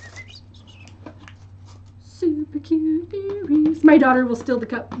 Super cute earrings. My daughter will steal the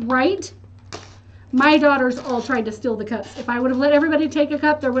cup, right? My daughters all tried to steal the cups. If I would have let everybody take a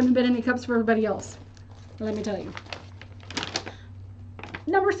cup, there wouldn't have been any cups for everybody else. Let me tell you.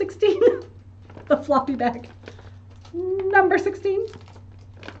 Number 16, the floppy bag. Number 16,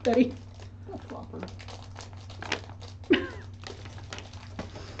 Betty. A flopper.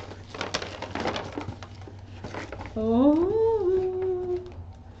 Oh,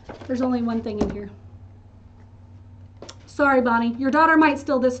 there's only one thing in here. Sorry, Bonnie. Your daughter might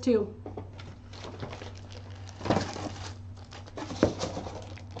steal this too.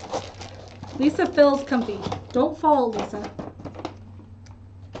 Lisa feels comfy. Don't fall, Lisa.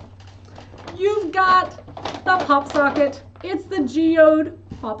 You've got the pop socket. It's the geode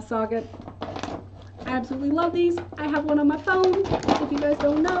pop socket. I absolutely love these. I have one on my phone. If you guys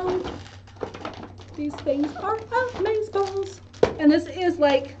don't know, these things are amazeballs. And this is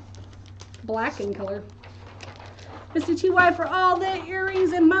like black in color. Mr. TY, for all the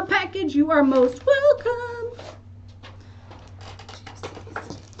earrings in my package, you are most welcome.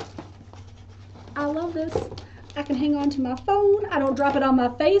 I love this. I can hang on to my phone. I don't drop it on my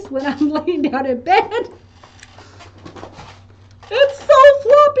face when I'm laying down in bed. It's so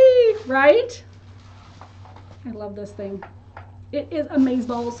floppy, right? I love this thing. It is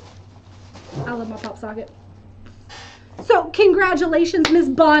amazeballs. I love my pop socket. So congratulations, Miss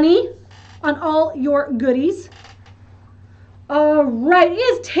Bonnie, on all your goodies. All right,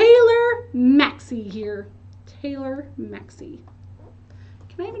 is Taylor Maxey here? Taylor Maxey.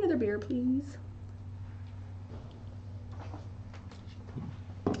 Can I have another beer, please?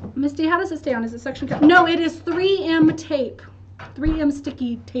 Misty, how does it stay on? Is it suction cup? No, it is 3M tape. 3M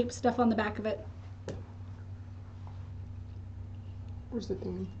sticky tape stuff on the back of it. Where's the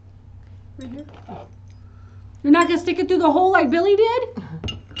thing? Right here. You're not going to stick it through the hole like Billy did?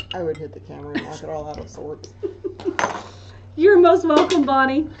 I would hit the camera and knock it all out of sorts. You're most welcome,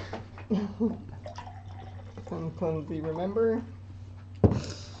 Bonnie. Some clumsy, remember?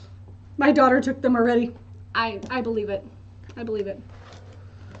 My daughter took them already. I believe it. I believe it.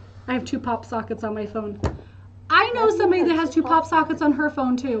 I have 2 pop sockets on my phone. I know somebody that has 2 pop sockets on her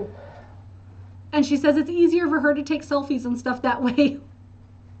phone too. And she says it's easier for her to take selfies and stuff that way.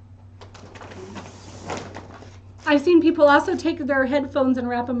 I've seen people also take their headphones and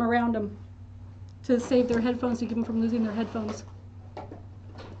wrap them around them to save their headphones, to keep them from losing their headphones.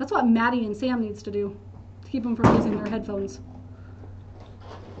 That's what Maddie and Sam needs to do, to keep them from losing their headphones.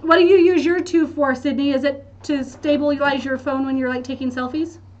 What do you use your 2 for, Sydney? Is it to stabilize your phone when you're like taking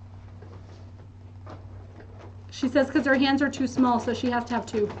selfies? She says because her hands are too small, so she has to have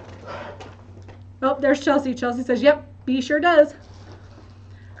 2. Oh, there's Chelsea. Chelsea says, yep, B sure does.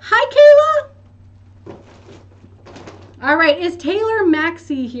 Hi, Kayla. All right, is Taylor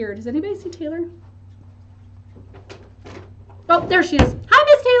Maxey here? Does anybody see Taylor? Oh, there she is. Hi,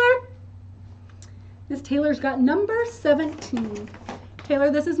 Miss Taylor. Miss Taylor's got number 17. Taylor,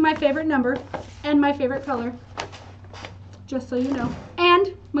 this is my favorite number and my favorite color, just so you know.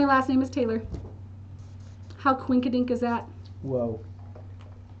 And my last name is Taylor. How quinkadink is that? Whoa.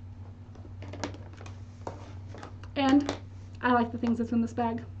 And I like the things that's in this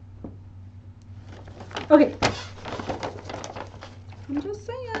bag. Okay. I'm just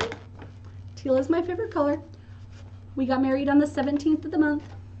saying. Teal is my favorite color. We got married on the 17th of the month.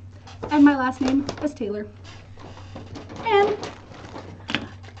 And my last name is Taylor. And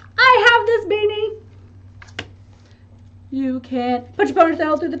I have this beanie. You can put your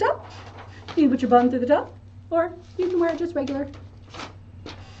ponytail through the top. You can put your bun through the top. Or you can wear it just regular.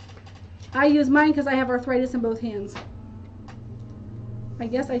 I use mine because I have arthritis in both hands. I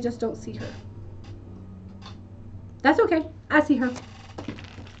guess I just don't see her. That's okay. I see her.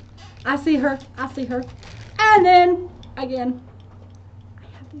 I see her. I see her. And then, again,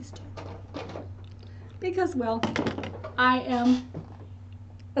 I have these two. Because, well, I am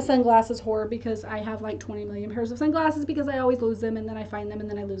a sunglasses whore because I have like 20 million pairs of sunglasses because I always lose them and then I find them and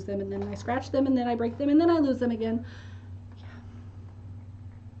then I lose them and then I scratch them and then I break them and then I lose them again. Yeah.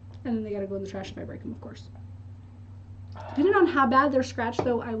 And then they gotta go in the trash if I break them, of course. Depending on how bad they're scratched,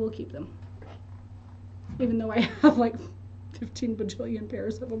 though, I will keep them. Even though I have like 15 bajillion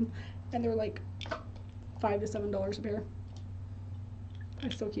pairs of them and they're like $5 to $7 a pair. I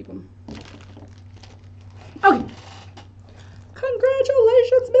still keep them. Okay.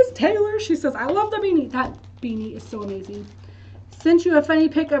 Congratulations, Miss Taylor. She says, I love the beanie. That beanie is so amazing. Sent you a funny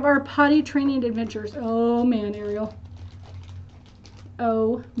pic of our potty training adventures. Oh, man, Ariel.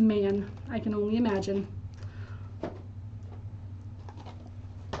 Oh, man. I can only imagine.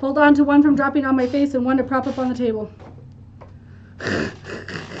 Hold on to one from dropping on my face and one to prop up on the table.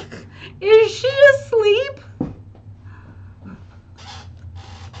 Is she asleep?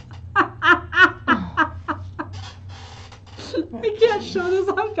 I can't show this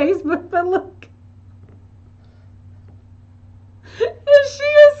on Facebook, but look. Is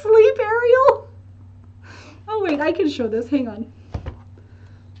she asleep, Ariel? Oh, wait, I can show this. Hang on.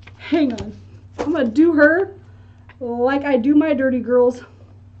 Hang on. I'm going to do her like I do my dirty girls.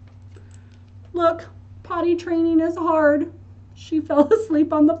 Look, potty training is hard. She fell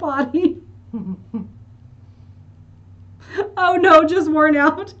asleep on the potty. Oh, no, just worn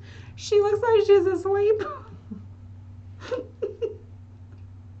out. She looks like she's asleep.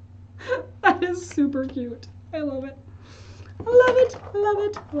 That is super cute. I love it. Love it, love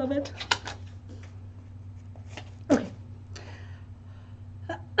it, love it. Okay.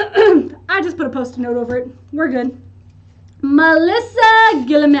 I just put a post-it note over it. We're good. Melissa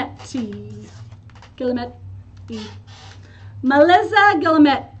Guillemetti. Guillemette. E. Melissa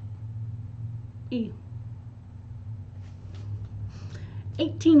Guillemette. E.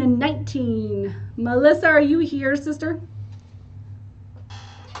 18 and 19. Melissa, are you here, sister?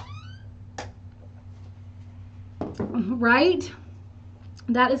 Right?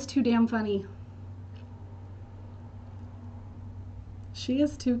 That is too damn funny. She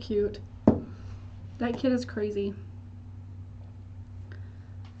is too cute. That kid is crazy.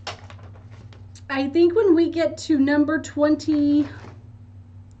 I think when we get to number 22,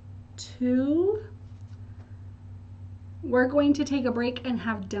 we're going to take a break and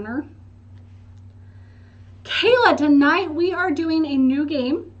have dinner. Kayla, tonight we are doing a new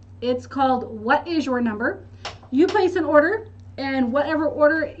game. It's called What Is Your Number? You place an order, and whatever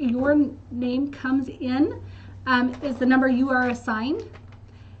order your name comes in is the number you are assigned.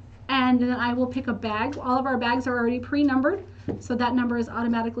 And then I will pick a bag. All of our bags are already pre-numbered, so that number is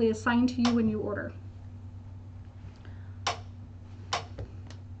automatically assigned to you when you order.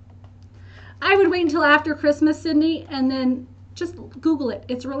 I would wait until after Christmas, Sydney, and then just Google it.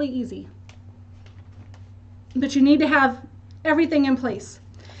 It's really easy. But you need to have everything in place.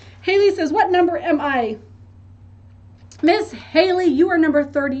 Haley says, what number am I? Miss Haley, you are number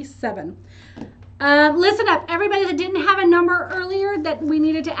 37. Listen up, everybody that didn't have a number earlier that we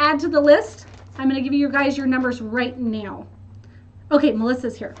needed to add to the list, I'm going to give you guys your numbers right now. Okay,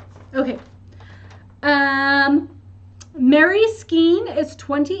 Melissa's here. Okay. Mary Skeen is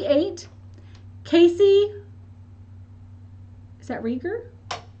 28. Casey, is that Rieger?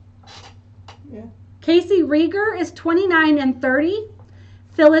 Yeah. Casey Rieger is 29 and 30.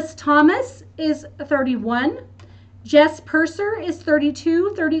 Phyllis Thomas is 31. Jess Purser is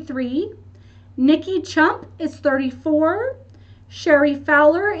 32, 33. Nikki Chump is 34. Sherry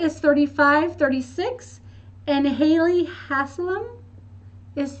Fowler is 35, 36. And Haley Haslam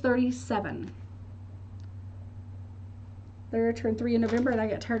is 37. Lara turned 3 in November and I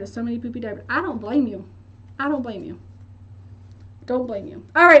got tired of so many poopy diapers. I don't blame you. I don't blame you. Don't blame you.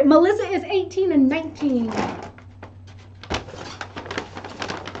 All right, Melissa is 18 and 19.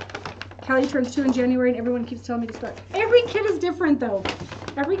 Callie turns 2 in January and everyone keeps telling me to start. Every kid is different though.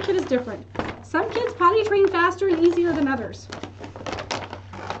 Every kid is different. Some kids potty train faster and easier than others.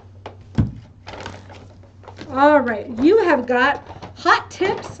 All right, you have got Hot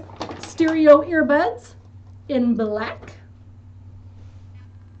Tips stereo earbuds in black.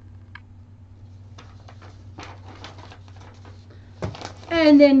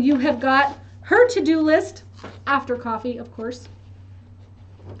 And then you have got her to-do list after coffee, of course.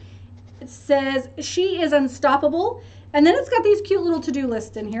 It says, she is unstoppable. And then it's got these cute little to-do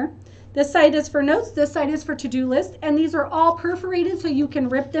lists in here. This side is for notes, this side is for to-do list, and these are all perforated so you can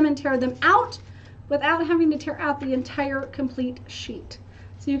rip them and tear them out without having to tear out the entire complete sheet.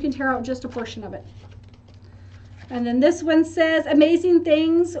 So you can tear out just a portion of it. And then this one says, amazing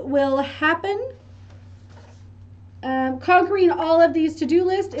things will happen. Conquering all of these to-do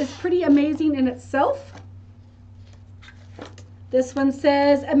lists is pretty amazing in itself. This one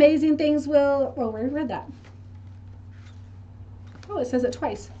says, amazing things will, oh, I read that. Oh, it says it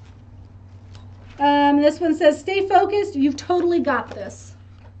twice. This one says, stay focused. You've totally got this.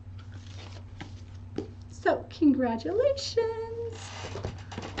 So, congratulations.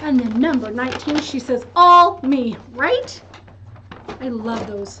 And then number 19, she says, all me, right? I love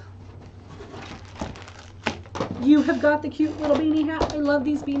those. You have got the cute little beanie hat. I love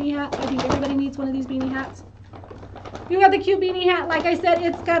these beanie hats. I think everybody needs one of these beanie hats. You got the cute beanie hat. Like I said,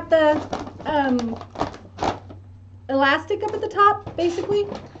 it's got the elastic up at the top, basically.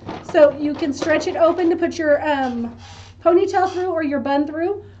 So you can stretch it open to put your ponytail through or your bun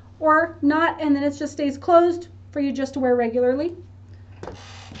through, or not, and then it just stays closed for you just to wear regularly.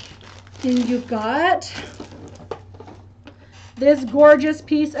 Then you've got this gorgeous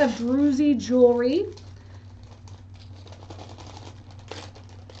piece of Druzy jewelry.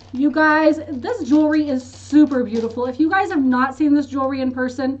 You guys, this jewelry is super beautiful. If you guys have not seen this jewelry in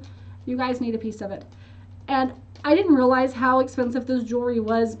person, you guys need a piece of it. And I didn't realize how expensive this jewelry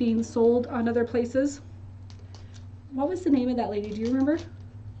was being sold on other places. What was the name of that lady? Do you remember? It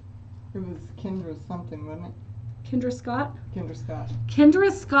was Kendra something, wasn't it? Kendra Scott? Kendra Scott.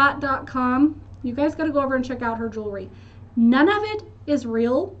 KendraScott.com. You guys got to go over and check out her jewelry. None of it is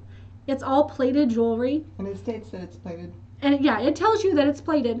real. It's all plated jewelry. And it states that it's plated. And yeah, it tells you that it's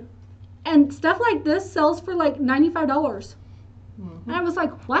plated. And stuff like this sells for like $95. Mm-hmm. And I was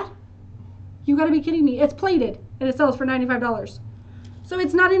like, what? You got to be kidding me. It's plated and it sells for $95. So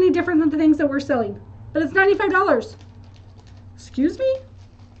it's not any different than the things that we're selling. But it's $95. Excuse me?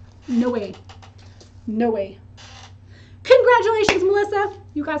 No way. No way. Congratulations, Melissa.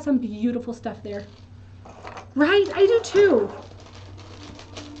 You got some beautiful stuff there. Right? I do too.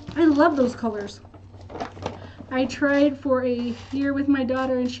 I love those colors. I tried for a year with my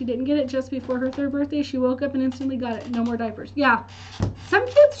daughter and she didn't get it just before her 3rd birthday. She woke up and instantly got it. No more diapers. Yeah. Some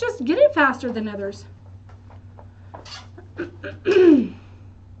kids just get it faster than others.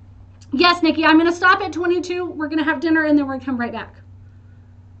 Yes, Nikki, I'm going to stop at 22. We're going to have dinner and then we're going to come right back.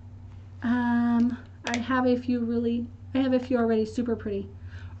 I have a few already super pretty.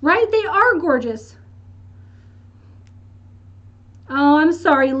 Right? They are gorgeous. Oh, I'm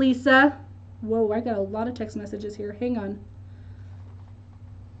sorry, Lisa. Whoa, I got a lot of text messages here. Hang on.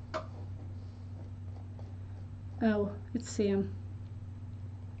 Oh, it's Sam.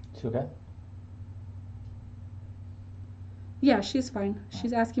 She okay? Yeah, she's fine.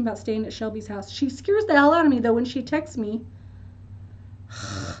 She's asking about staying at Shelby's house. She scares the hell out of me, though, when she texts me.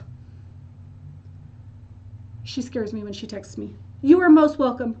 She scares me when she texts me. You are most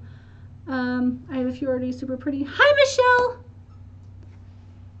welcome. I have a few already super pretty. Hi, Michelle!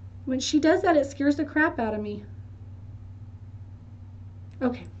 When she does that, it scares the crap out of me.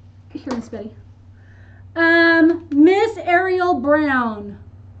 Okay, here, Miss Betty. Miss Ariel Brown.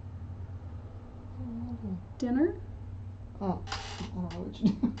 Dinner? Oh, I don't know what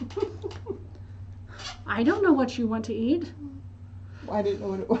you do. I don't know what you want to eat. I didn't know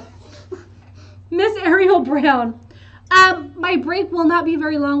what it was. Miss Ariel Brown. My break will not be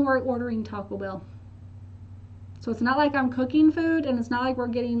very long. We're ordering Taco Bell. So it's not like I'm cooking food, and it's not like we're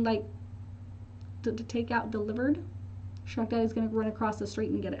getting like to take out delivered. Shark Daddy's gonna run across the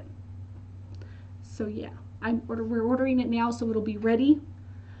street and get it. So yeah, we're ordering it now, so it'll be ready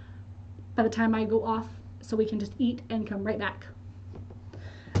by the time I go off, so we can just eat and come right back.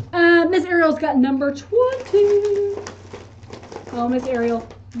 Miss Ariel's got number 20. Oh, Miss Ariel,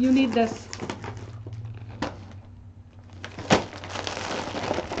 you need this.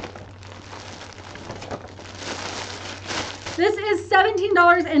 This is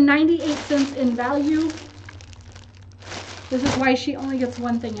 $17.98 in value. This is why she only gets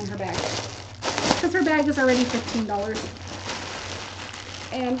one thing in her bag. Because her bag is already $15.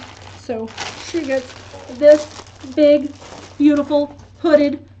 And so she gets this big, beautiful,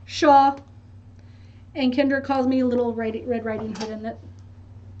 hooded shawl. And Kendra calls me Little Red Riding Hood in it.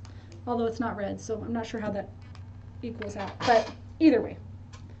 Although it's not red, so I'm not sure how that equals out. But either way.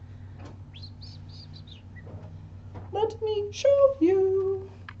 Let me show you.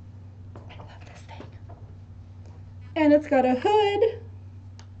 I love this thing. And it's got a hood,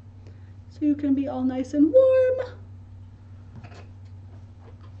 so you can be all nice and warm.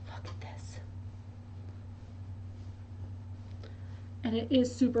 Look at this. And it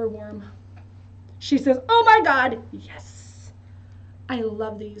is super warm. She says, oh my God, yes. I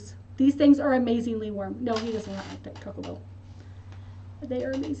love these. These things are amazingly warm. No, he doesn't like Taco Bell. They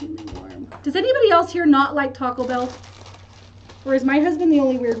are amazingly warm. Does anybody else here not like Taco Bell? Or is my husband the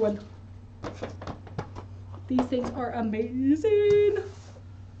only weird one? These things are amazing.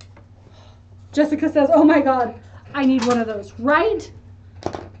 Jessica says, oh my God, I need one of those, right?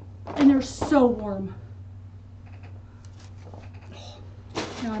 And they're so warm.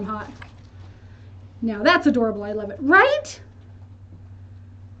 Now I'm hot. Now that's adorable. I love it, right?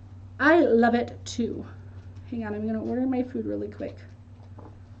 I love it too. Hang on, I'm going to order my food really quick.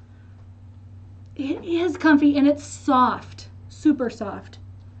 It is comfy and it's soft, super soft.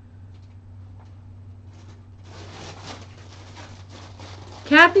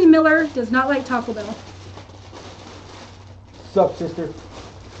 Kathy Miller does not like Taco Bell. Sup, sister?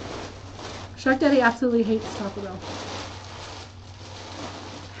 Shark Daddy absolutely hates Taco Bell.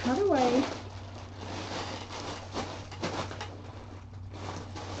 How do I...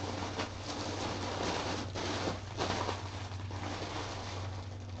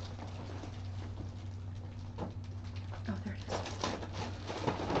 Oh, there it is.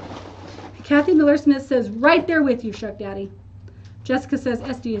 Kathy Miller Smith says, right there with you, Shark Daddy. Jessica says,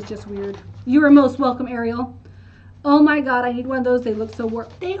 SD is just weird. You are most welcome, Ariel. Oh my God, I need one of those. They look so warm.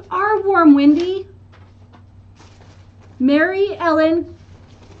 They are warm, Wendy. Mary Ellen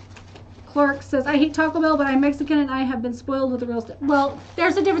Clark says, I hate Taco Bell, but I'm Mexican and I have been spoiled with the real stuff. Well,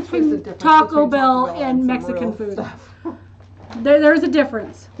 there's a difference between Taco Bell and Mexican food. There's a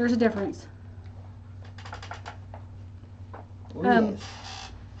difference. There's a difference. Yes.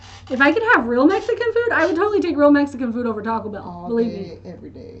 If I could have real Mexican food, I would totally take real Mexican food over Taco Bell. All believe day, me. every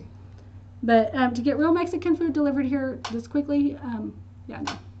day. But to get real Mexican food delivered here this quickly, yeah,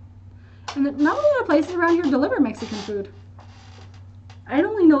 no. And not a lot of places around here deliver Mexican food. I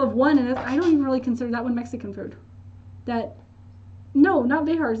only know of one, and I don't even really consider that one Mexican food. No, not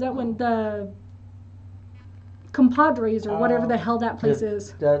Bejar's. That one, the Compadres or whatever the hell that place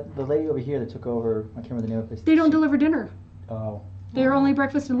is. The lady over here that took over, I can't remember the name of the place. They don't deliver dinner. Oh. They're only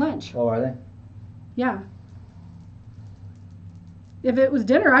breakfast and lunch. Oh, are they? Yeah. If it was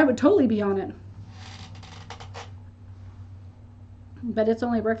dinner, I would totally be on it. But it's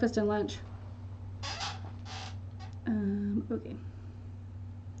only breakfast and lunch. Okay.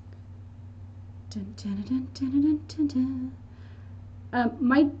 Dun, dun, dun, dun, dun, dun,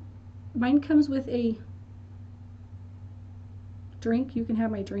 dun. Mine comes with a drink. You can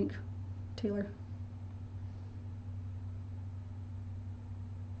have my drink, Taylor.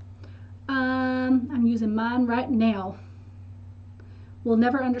 I'm using mine right now. We'll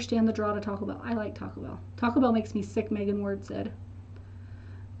never understand the draw to Taco Bell. I like Taco Bell. Taco Bell makes me sick, Megan Ward said.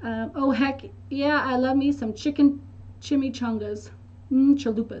 Oh, heck, yeah, I love me some chicken chimichangas.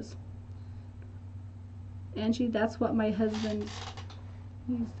 Chalupas. Angie, that's what my husband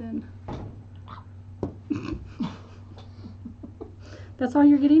used in. That's all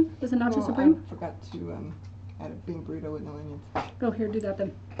you're getting? Is a Nacho Supreme? I forgot to add a bean burrito with no onions. Oh, here, do that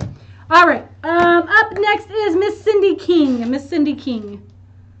then. All right. Up next is Miss Cindy King. Miss Cindy King.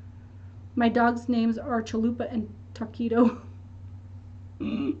 My dog's names are Chalupa and Taquito.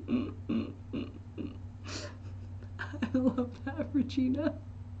 I love that, Regina.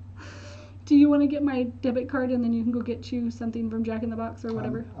 Do you want to get my debit card and then you can go get you something from Jack in the Box or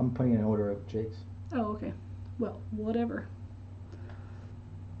whatever? I'm putting an order of Jake's. Oh, okay. Well, whatever.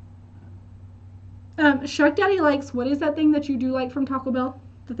 Shark Daddy likes, what is that thing that you do like from Taco Bell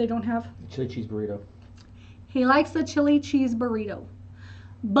that they don't have? Chili cheese burrito. He likes the chili cheese burrito.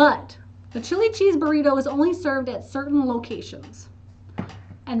 But the chili cheese burrito is only served at certain locations.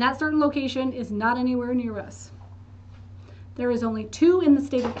 And that certain location is not anywhere near us. There is only 2 in the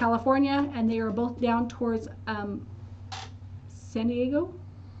state of California, and they are both down towards San Diego.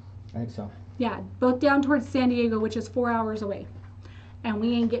 I think so. Yeah, both down towards San Diego, which is 4 hours away. And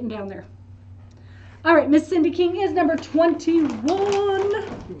we ain't getting down there. All right, Miss Cindy King is number 21. You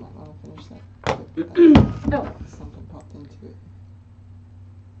might want to finish that. Oh, Something popped into it.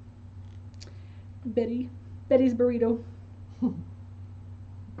 Betty's burrito.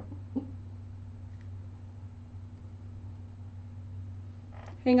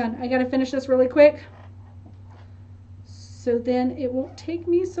 Hang on, I gotta finish this really quick. So then it won't take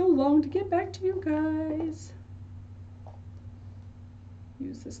me so long to get back to you guys.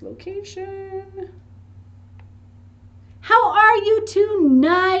 Use this location. How are you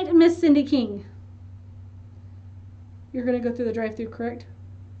tonight, Miss Cindy King? You're gonna go through the drive-thru, correct?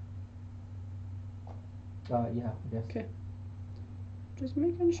 Yeah, I guess. Okay. Just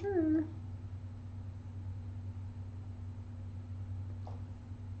making sure.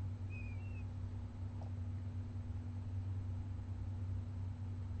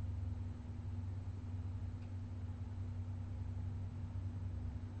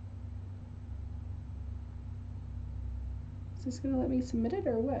 Is this gonna let me submit it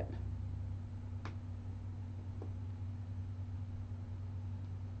or what?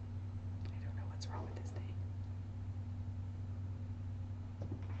 I don't know what's wrong with this thing.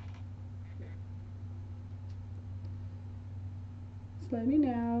 Just let me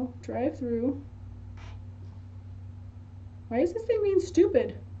know. Drive through. Why is this thing being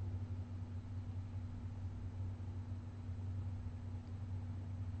stupid?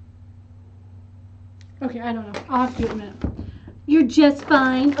 Okay, I don't know. I'll have to do it in a minute. You're just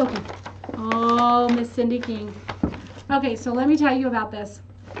fine. Okay. Oh, Miss Cindy King. Okay, so let me tell you about this.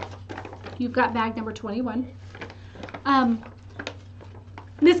 You've got bag number 21.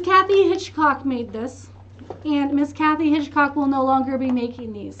 Miss Kathy Hitchcock made this, and Miss Kathy Hitchcock will no longer be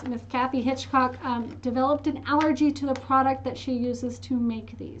making these. Miss Kathy Hitchcock developed an allergy to the product that she uses to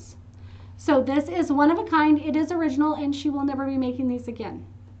make these. So this is one of a kind. It is original, and she will never be making these again.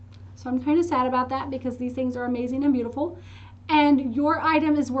 So I'm kind of sad about that because these things are amazing and beautiful. And your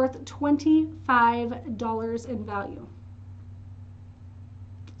item is worth $25 in value.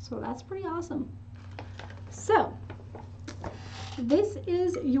 So that's pretty awesome. So this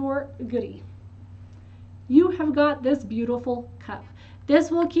is your goodie. You have got this beautiful cup. This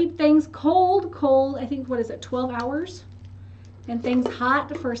will keep things cold, I think, what is it, 12 hours? And things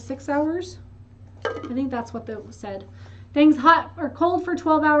hot for 6 hours. I think that's what that said. Things hot or cold for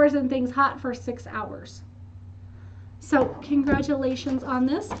 12 hours and things hot for 6 hours. So congratulations on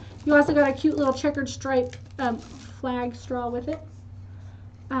this. You also got a cute little checkered stripe flag straw with it.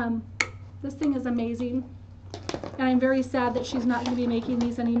 This thing is amazing. And I'm very sad that she's not going to be making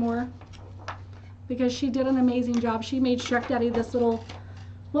these anymore, because she did an amazing job. She made Shrek Daddy this little,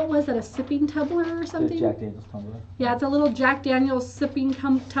 what was it, a sipping tumbler or something? Jack Daniels tumbler. Yeah, it's a little Jack Daniels sipping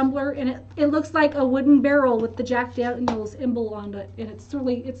tumbler, and it looks like a wooden barrel with the Jack Daniels symbol on it, and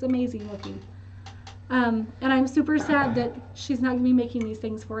it's amazing looking. And I'm super sad that she's not going to be making these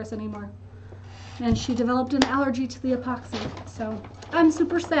things for us anymore. And she developed an allergy to the epoxy, so I'm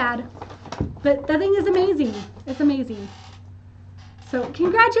super sad. But that thing is amazing. It's amazing. So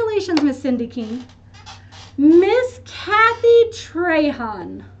congratulations, Miss Cindy King. Miss Kathy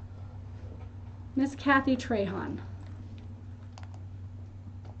Trahan. Miss Kathy Trahan.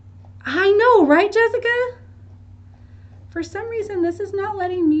 I know, right, Jessica? For some reason, this is not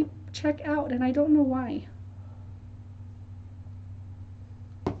letting me check out, and I don't know why.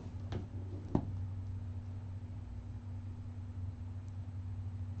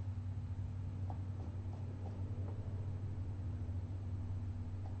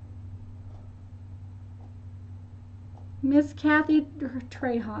 Miss Kathy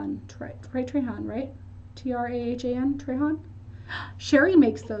Trahan, Trahan, right? T-R-A-H-A-N, Trahan? Sherry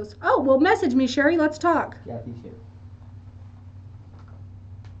makes those. Oh, well, message me, Sherry. Let's talk. Kathy's here.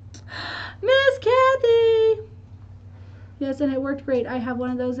 Miss Kathy! Yes, and it worked great. I have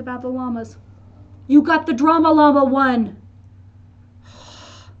one of those about the llamas. You got the Drama Llama one.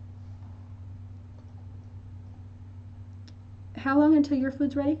 How long until your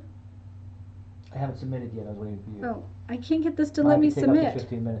food's ready? I haven't submitted yet. I was waiting for you. Oh, I can't get this to let me It might take up submit. to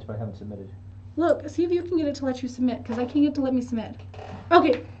 15 minutes, but I haven't submitted. Look, see if you can get it to let you submit, because I can't get to let me submit.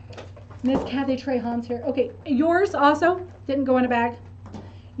 Okay, Miss Kathy Trahan's here. Okay, yours also didn't go in a bag.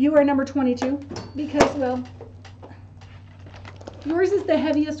 You are number 22 because, well, yours is the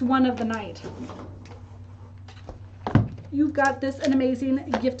heaviest one of the night. You've got this an amazing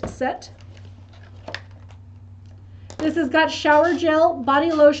gift set. This has got shower gel,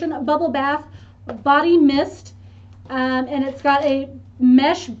 body lotion, bubble bath, body mist, and it's got a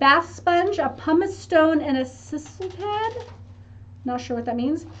mesh bath sponge, a pumice stone, and a sisal pad. Not sure what that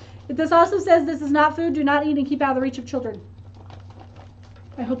means. This also says this is not food. Do not eat and keep out of the reach of children.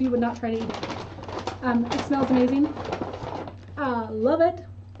 I hope you would not try to eat it. It smells amazing. I love it.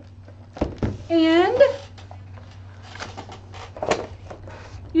 And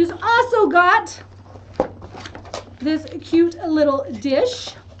you've also got this cute little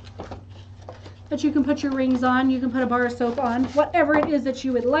dish that you can put your rings on. You can put a bar of soap on. Whatever it is that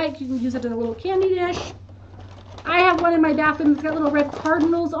you would like. You can use it as a little candy dish. I have one in my bathroom. It's got little red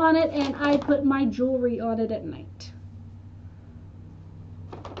cardinals on it, and I put my jewelry on it at night.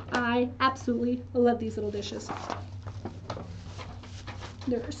 I absolutely love these little dishes.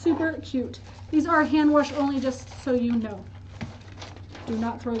 They're super cute. These are hand wash only, just so you know. Do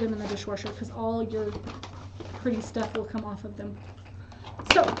not throw them in the dishwasher because all your pretty stuff will come off of them.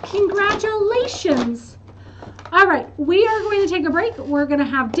 So congratulations. All right, we are going to take a break. We're going to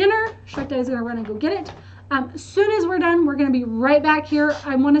have dinner. Shrek Daddy's going to run and go get it. As soon as we're done, we're going to be right back here.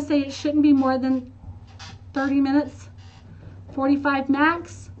 I want to say it shouldn't be more than 30 minutes, 45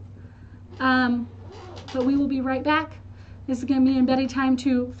 max. But we will be right back. This is gonna be in Betty time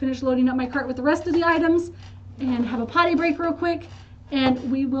to finish loading up my cart with the rest of the items and have a potty break real quick, and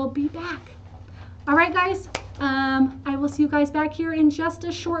we will be back. All right, guys, I will see you guys back here in just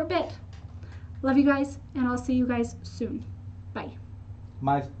a short bit. Love you guys, and I'll see you guys soon. Bye.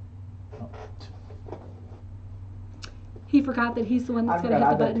 My. He forgot that he's the one I that's gonna forgot.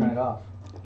 hit I the better button. turn it off.